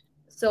brother.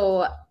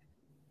 So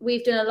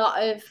we've done a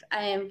lot of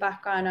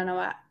background on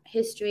our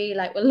history.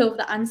 Like, we love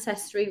the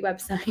Ancestry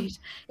website.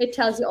 It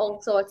tells you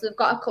all sorts. We've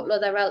got a couple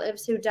of other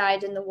relatives who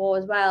died in the war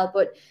as well.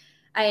 But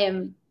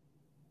my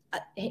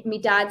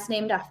dad's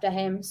named after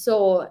him.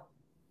 So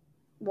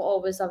we're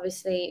always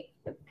obviously,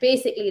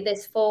 basically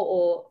this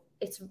photo,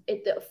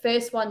 the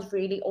first one's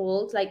really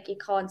old, like you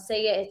can't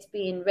see it, it's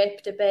being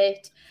ripped a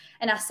bit.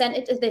 And I sent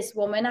it to this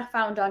woman I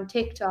found on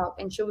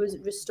TikTok, and she was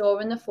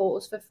restoring the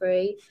photos for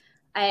free.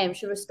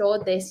 She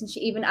restored this, and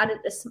she even added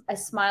a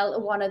smile to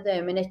one of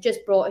them, and it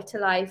just brought it to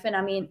life. And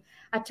I mean,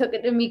 I took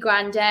it to my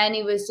granddad, and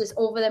he was just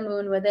over the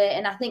moon with it.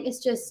 And I think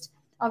it's just,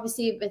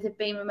 obviously with it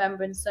being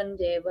Remembrance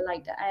Sunday, we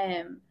like to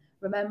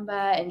remember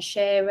and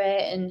share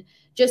it, and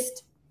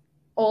just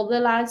all the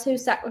lads who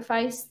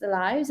sacrificed their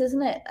lives,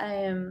 isn't it?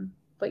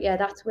 But yeah,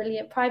 that's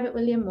Private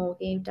William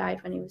Morgie, who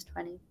died when he was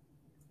 20.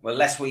 Well,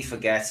 lest we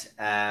forget,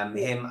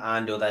 him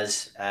and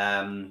others.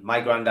 My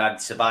granddad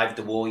survived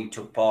the war; he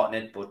took part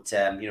in it, but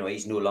you know,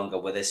 he's no longer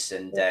with us,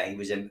 and he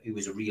was a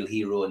real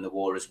hero in the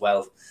war as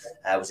well.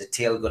 Was a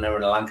tail gunner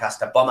and a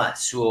Lancaster bomber.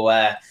 So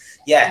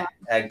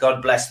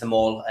God bless them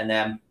all.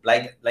 And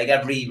like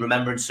every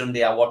Remembrance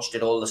Sunday, I watched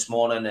it all this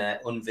morning,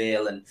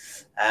 unveil, and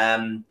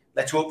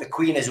let's hope the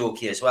Queen is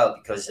okay as well,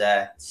 because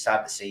it's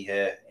sad to see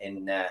her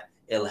in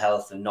ill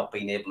health and not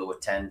being able to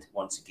attend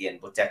once again.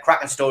 But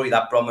cracking story,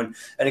 that, Bronwyn,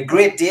 and a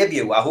great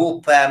debut. I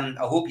hope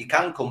you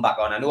can come back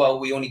on. I know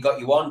we only got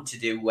you on to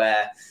do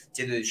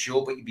the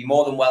show, but you'd be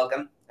more than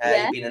welcome.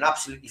 You've been an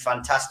absolutely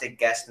fantastic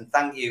guest, and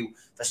thank you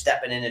for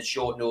stepping in at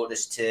short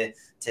notice to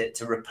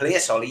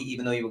replace Ollie,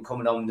 even though you were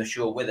coming on the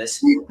show with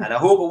us. And I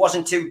hope it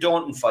wasn't too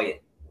daunting for you.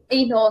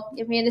 You know,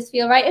 you've made us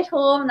feel right at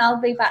home, and I'll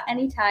be back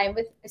anytime,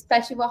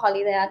 especially with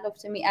Holly there. I'd love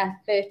to meet her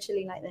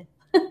virtually like this.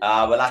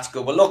 Well, that's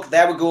good. Well, look,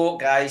 there we go,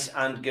 guys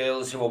and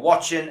girls who are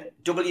watching.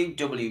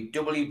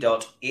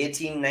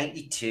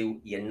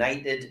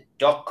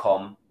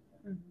 www.1892united.com.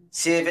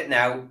 Save it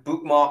now,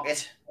 bookmark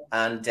it,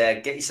 and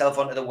get yourself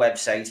onto the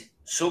website.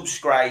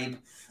 Subscribe,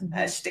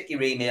 stick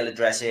your email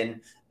address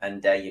in,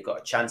 and you've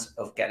got a chance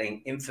of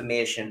getting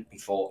information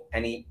before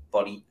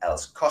anybody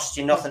else. Costs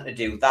you nothing to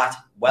do that.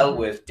 Well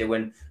worth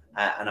doing.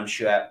 And I'm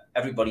sure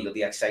everybody will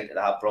be excited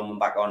to have Bronwyn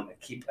back on to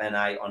keep an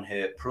eye on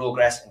her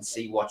progress and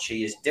see what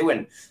she is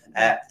doing.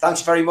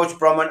 Thanks very much,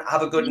 Bronwyn.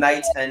 Have a good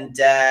night, and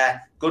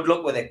good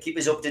luck with it. Keep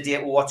us up to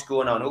date with what's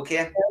going on,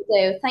 okay?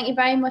 Will do. Thank you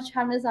very much for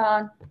having us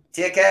on.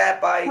 Take care.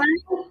 Bye.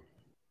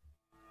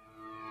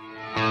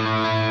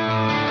 Bye.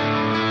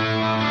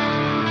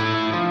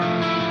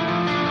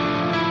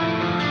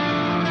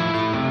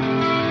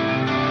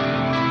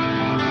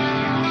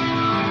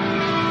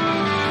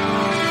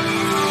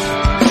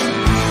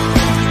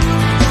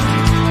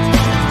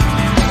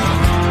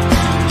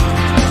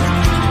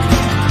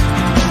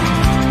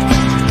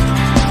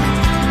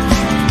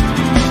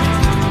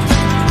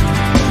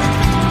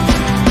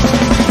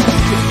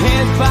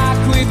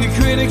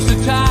 Critics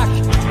attack.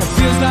 It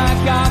feels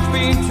like I've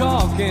been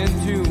talking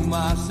to